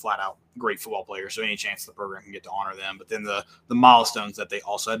off, they're just flat out great football players. So any chance the program can get to honor them. But then the milestones that they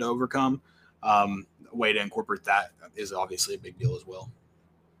also had to overcome, a way to incorporate that is obviously a big deal as well.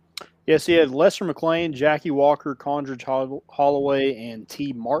 Yes, he had Lester McLean, Jackie Walker, Condridge Holloway, and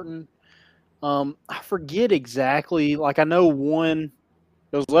T. Martin. I forget exactly. Like, I know one,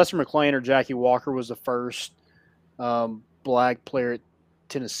 it was Lester McLean or Jackie Walker was the first black player at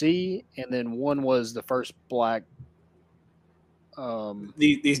Tennessee, and then one was the first black.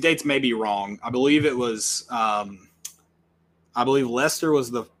 These dates may be wrong. I believe it was. I believe Lester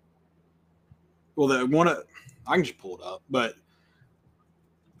was the. Well, the one. I can just pull it up, but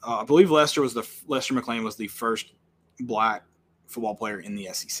I believe Lester McLean was the first black football player in the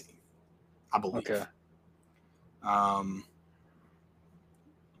SEC. I believe. Okay. I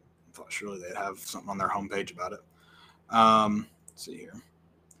thought surely they'd have something on their homepage about it. Let's see here.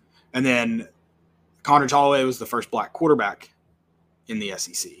 And then Condridge Holloway was the first black quarterback in the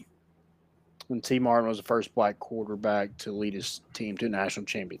SEC. And T. Martin was the first black quarterback to lead his team to a national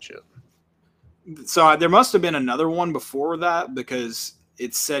championship. So there must have been another one before that because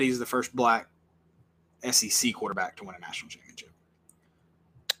it said he's the first black SEC quarterback to win a national championship.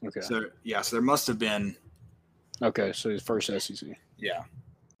 Okay. So there must have been. Okay, so his first SEC. Yeah.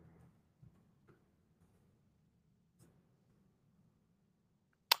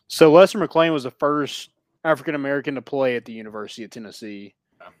 So Lester McLean was the first African American to play at the University of Tennessee.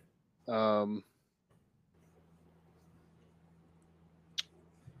 Yeah.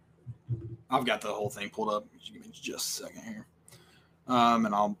 I've got the whole thing pulled up. Give me just a second here,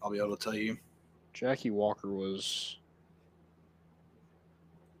 and I'll be able to tell you. Jackie Walker was.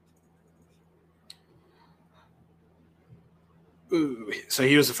 Ooh, so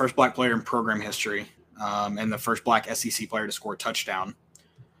he was the first black player in program history, and the first black SEC player to score a touchdown.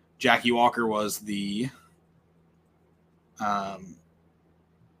 Jackie Walker was the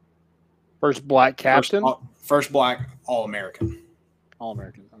First black captain? First black All-American.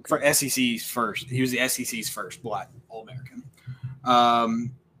 All-American. Okay. For SEC's first. He was the SEC's first black All-American.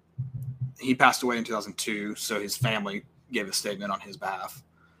 He passed away in 2002, so his family gave a statement on his behalf.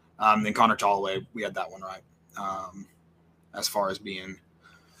 Then Connor Talloway, we had that one right. As far as being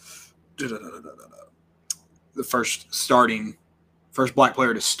the first black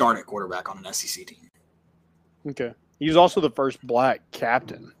player to start at quarterback on an SEC team. Okay. He was also the first black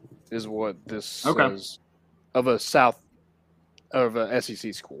captain, is what this says, of a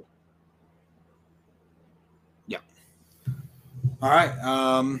SEC school. Yeah. All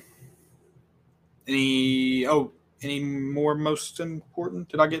right. Any more most important?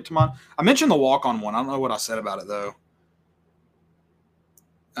 Did I get to mine? I mentioned the walk-on one. I don't know what I said about it though.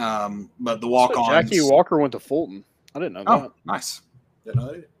 But the walk-on. Jackie Walker went to Fulton. I didn't know that. Oh, nice. Didn't know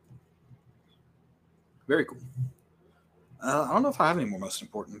that either. Very cool. I don't know if I have any more most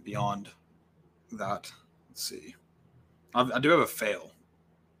important beyond that. Let's see. I do have a fail.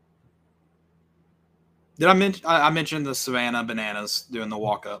 Did I mention the Savannah Bananas doing the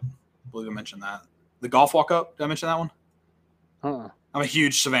walk-up? I believe I mentioned that. The golf walk-up, did I mention that one? I'm a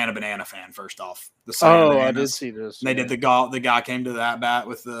huge Savannah Banana fan, first off. The Savannah Bananas. I did see this. They did the guy came to that bat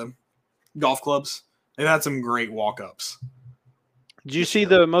with the golf clubs. They've had some great walk-ups. Did you see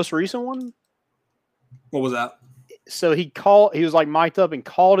the most recent one? What was that? So he was like mic'd up and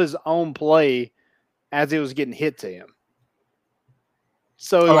called his own play as it was getting hit to him.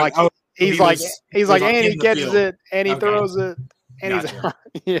 So he's like, and he catches it, and he throws it, and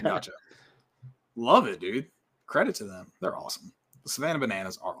he's Gotcha. Love it, dude. Credit to them. They're awesome. The Savannah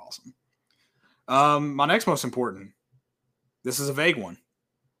Bananas are awesome. My next most important. This is a vague one.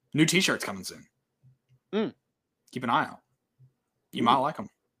 New T-shirts coming soon. Keep an eye out. You might like them.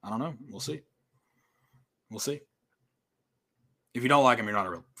 I don't know. We'll see. If you don't like them, you're not a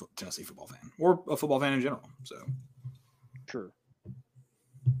real Tennessee football fan or a football fan in general. So, true.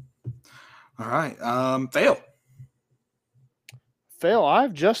 All right. Fail. I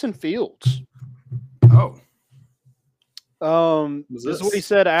have Justin Fields. Oh. This is what he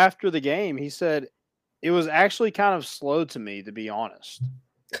said after the game. He said it was actually kind of slow to me, to be honest,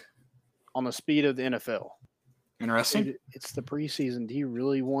 on the speed of the NFL. Interesting. It's the preseason. Do you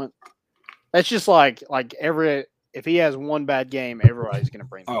really want? That's just like if he has one bad game, everybody's going to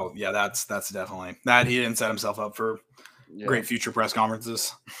bring him. Oh yeah, that's definitely that. He didn't set himself up for great future press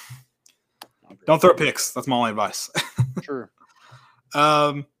conferences. Don't throw picks. That's my only advice. Sure.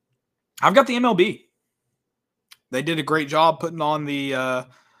 I've got the MLB. They did a great job putting on the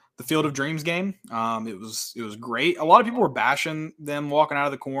Field of Dreams game. It was great. A lot of people were bashing them walking out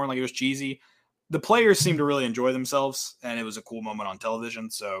of the corn like it was cheesy. The players seemed to really enjoy themselves, and it was a cool moment on television.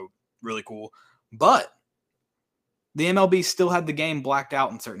 So really cool. But the MLB still had the game blacked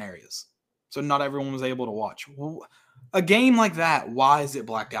out in certain areas, so not everyone was able to watch. A game like that, why is it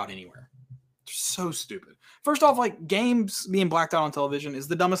blacked out anywhere? It's so stupid. First off, like games being blacked out on television is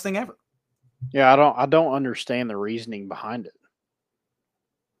the dumbest thing ever. Yeah, I don't understand the reasoning behind it.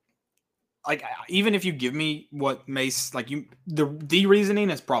 Like, even if you give me what Mace, like the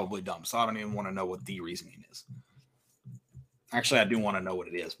reasoning is probably dumb. So I don't even want to know what the reasoning is. Actually, I do want to know what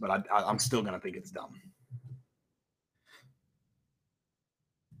it is, but I'm still going to think it's dumb.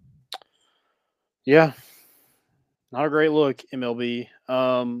 Yeah. Not a great look, MLB.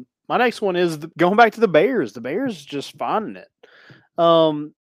 My next one is going back to the Bears. The Bears just finding it.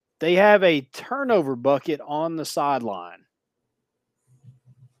 They have a turnover bucket on the sideline.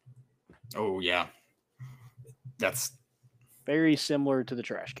 Oh, yeah. That's very similar to the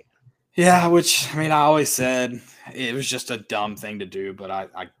trash can. Yeah, which, I mean, I always said it was just a dumb thing to do, but I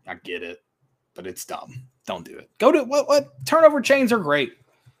get it. But it's dumb. Don't do it. Go to what turnover chains are great.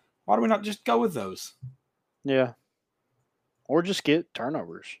 Why do we not just go with those? Yeah. Or just get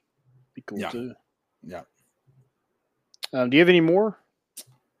turnovers. Be cool too. Yeah. Do you have any more?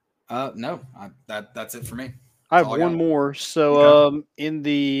 No. That's it for me. I have one more. So in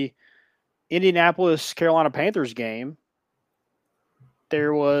the Indianapolis Carolina Panthers game,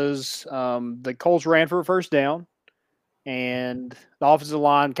 there was the Colts ran for a first down, and the offensive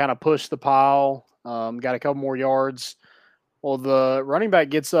line kind of pushed the pile, got a couple more yards. Well, the running back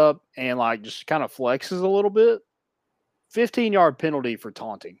gets up and just kind of flexes a little bit. 15-yard penalty for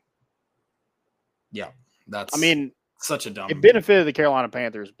taunting. Yeah, that's. I mean, such a dumb. It benefited the Carolina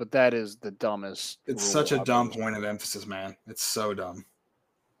Panthers, but that is the dumbest. It's such a dumb point of emphasis, man. It's so dumb.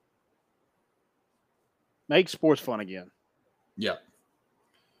 Make sports fun again. Yeah.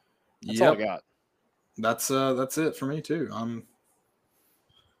 That's all I got. That's it for me too.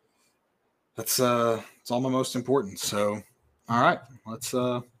 That's all my most important. So, all right, let's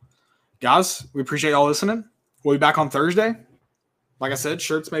Guys, we appreciate y'all listening. We'll be back on Thursday. Like I said,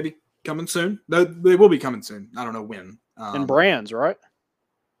 shirts may be coming soon. They will be coming soon. I don't know when. And brands, right?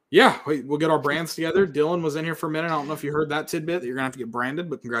 Yeah, we'll get our brands together. Dylan was in here for a minute. I don't know if you heard that tidbit. You're going to have to get branded,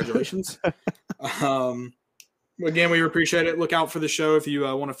 but congratulations. Again, we appreciate it. Look out for the show if you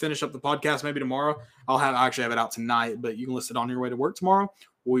want to finish up the podcast maybe tomorrow. I actually have it out tonight, but you can list it on your way to work tomorrow.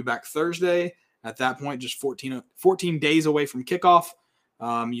 We'll be back Thursday. At that point, just 14 days away from kickoff.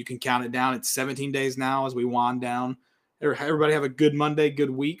 You can count it down. It's 17 days now as we wind down. Everybody have a good Monday,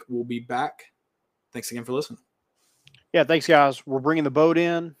 good week. We'll be back. Thanks again for listening. Yeah, thanks, guys. We're bringing the boat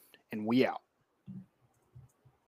in, and we out.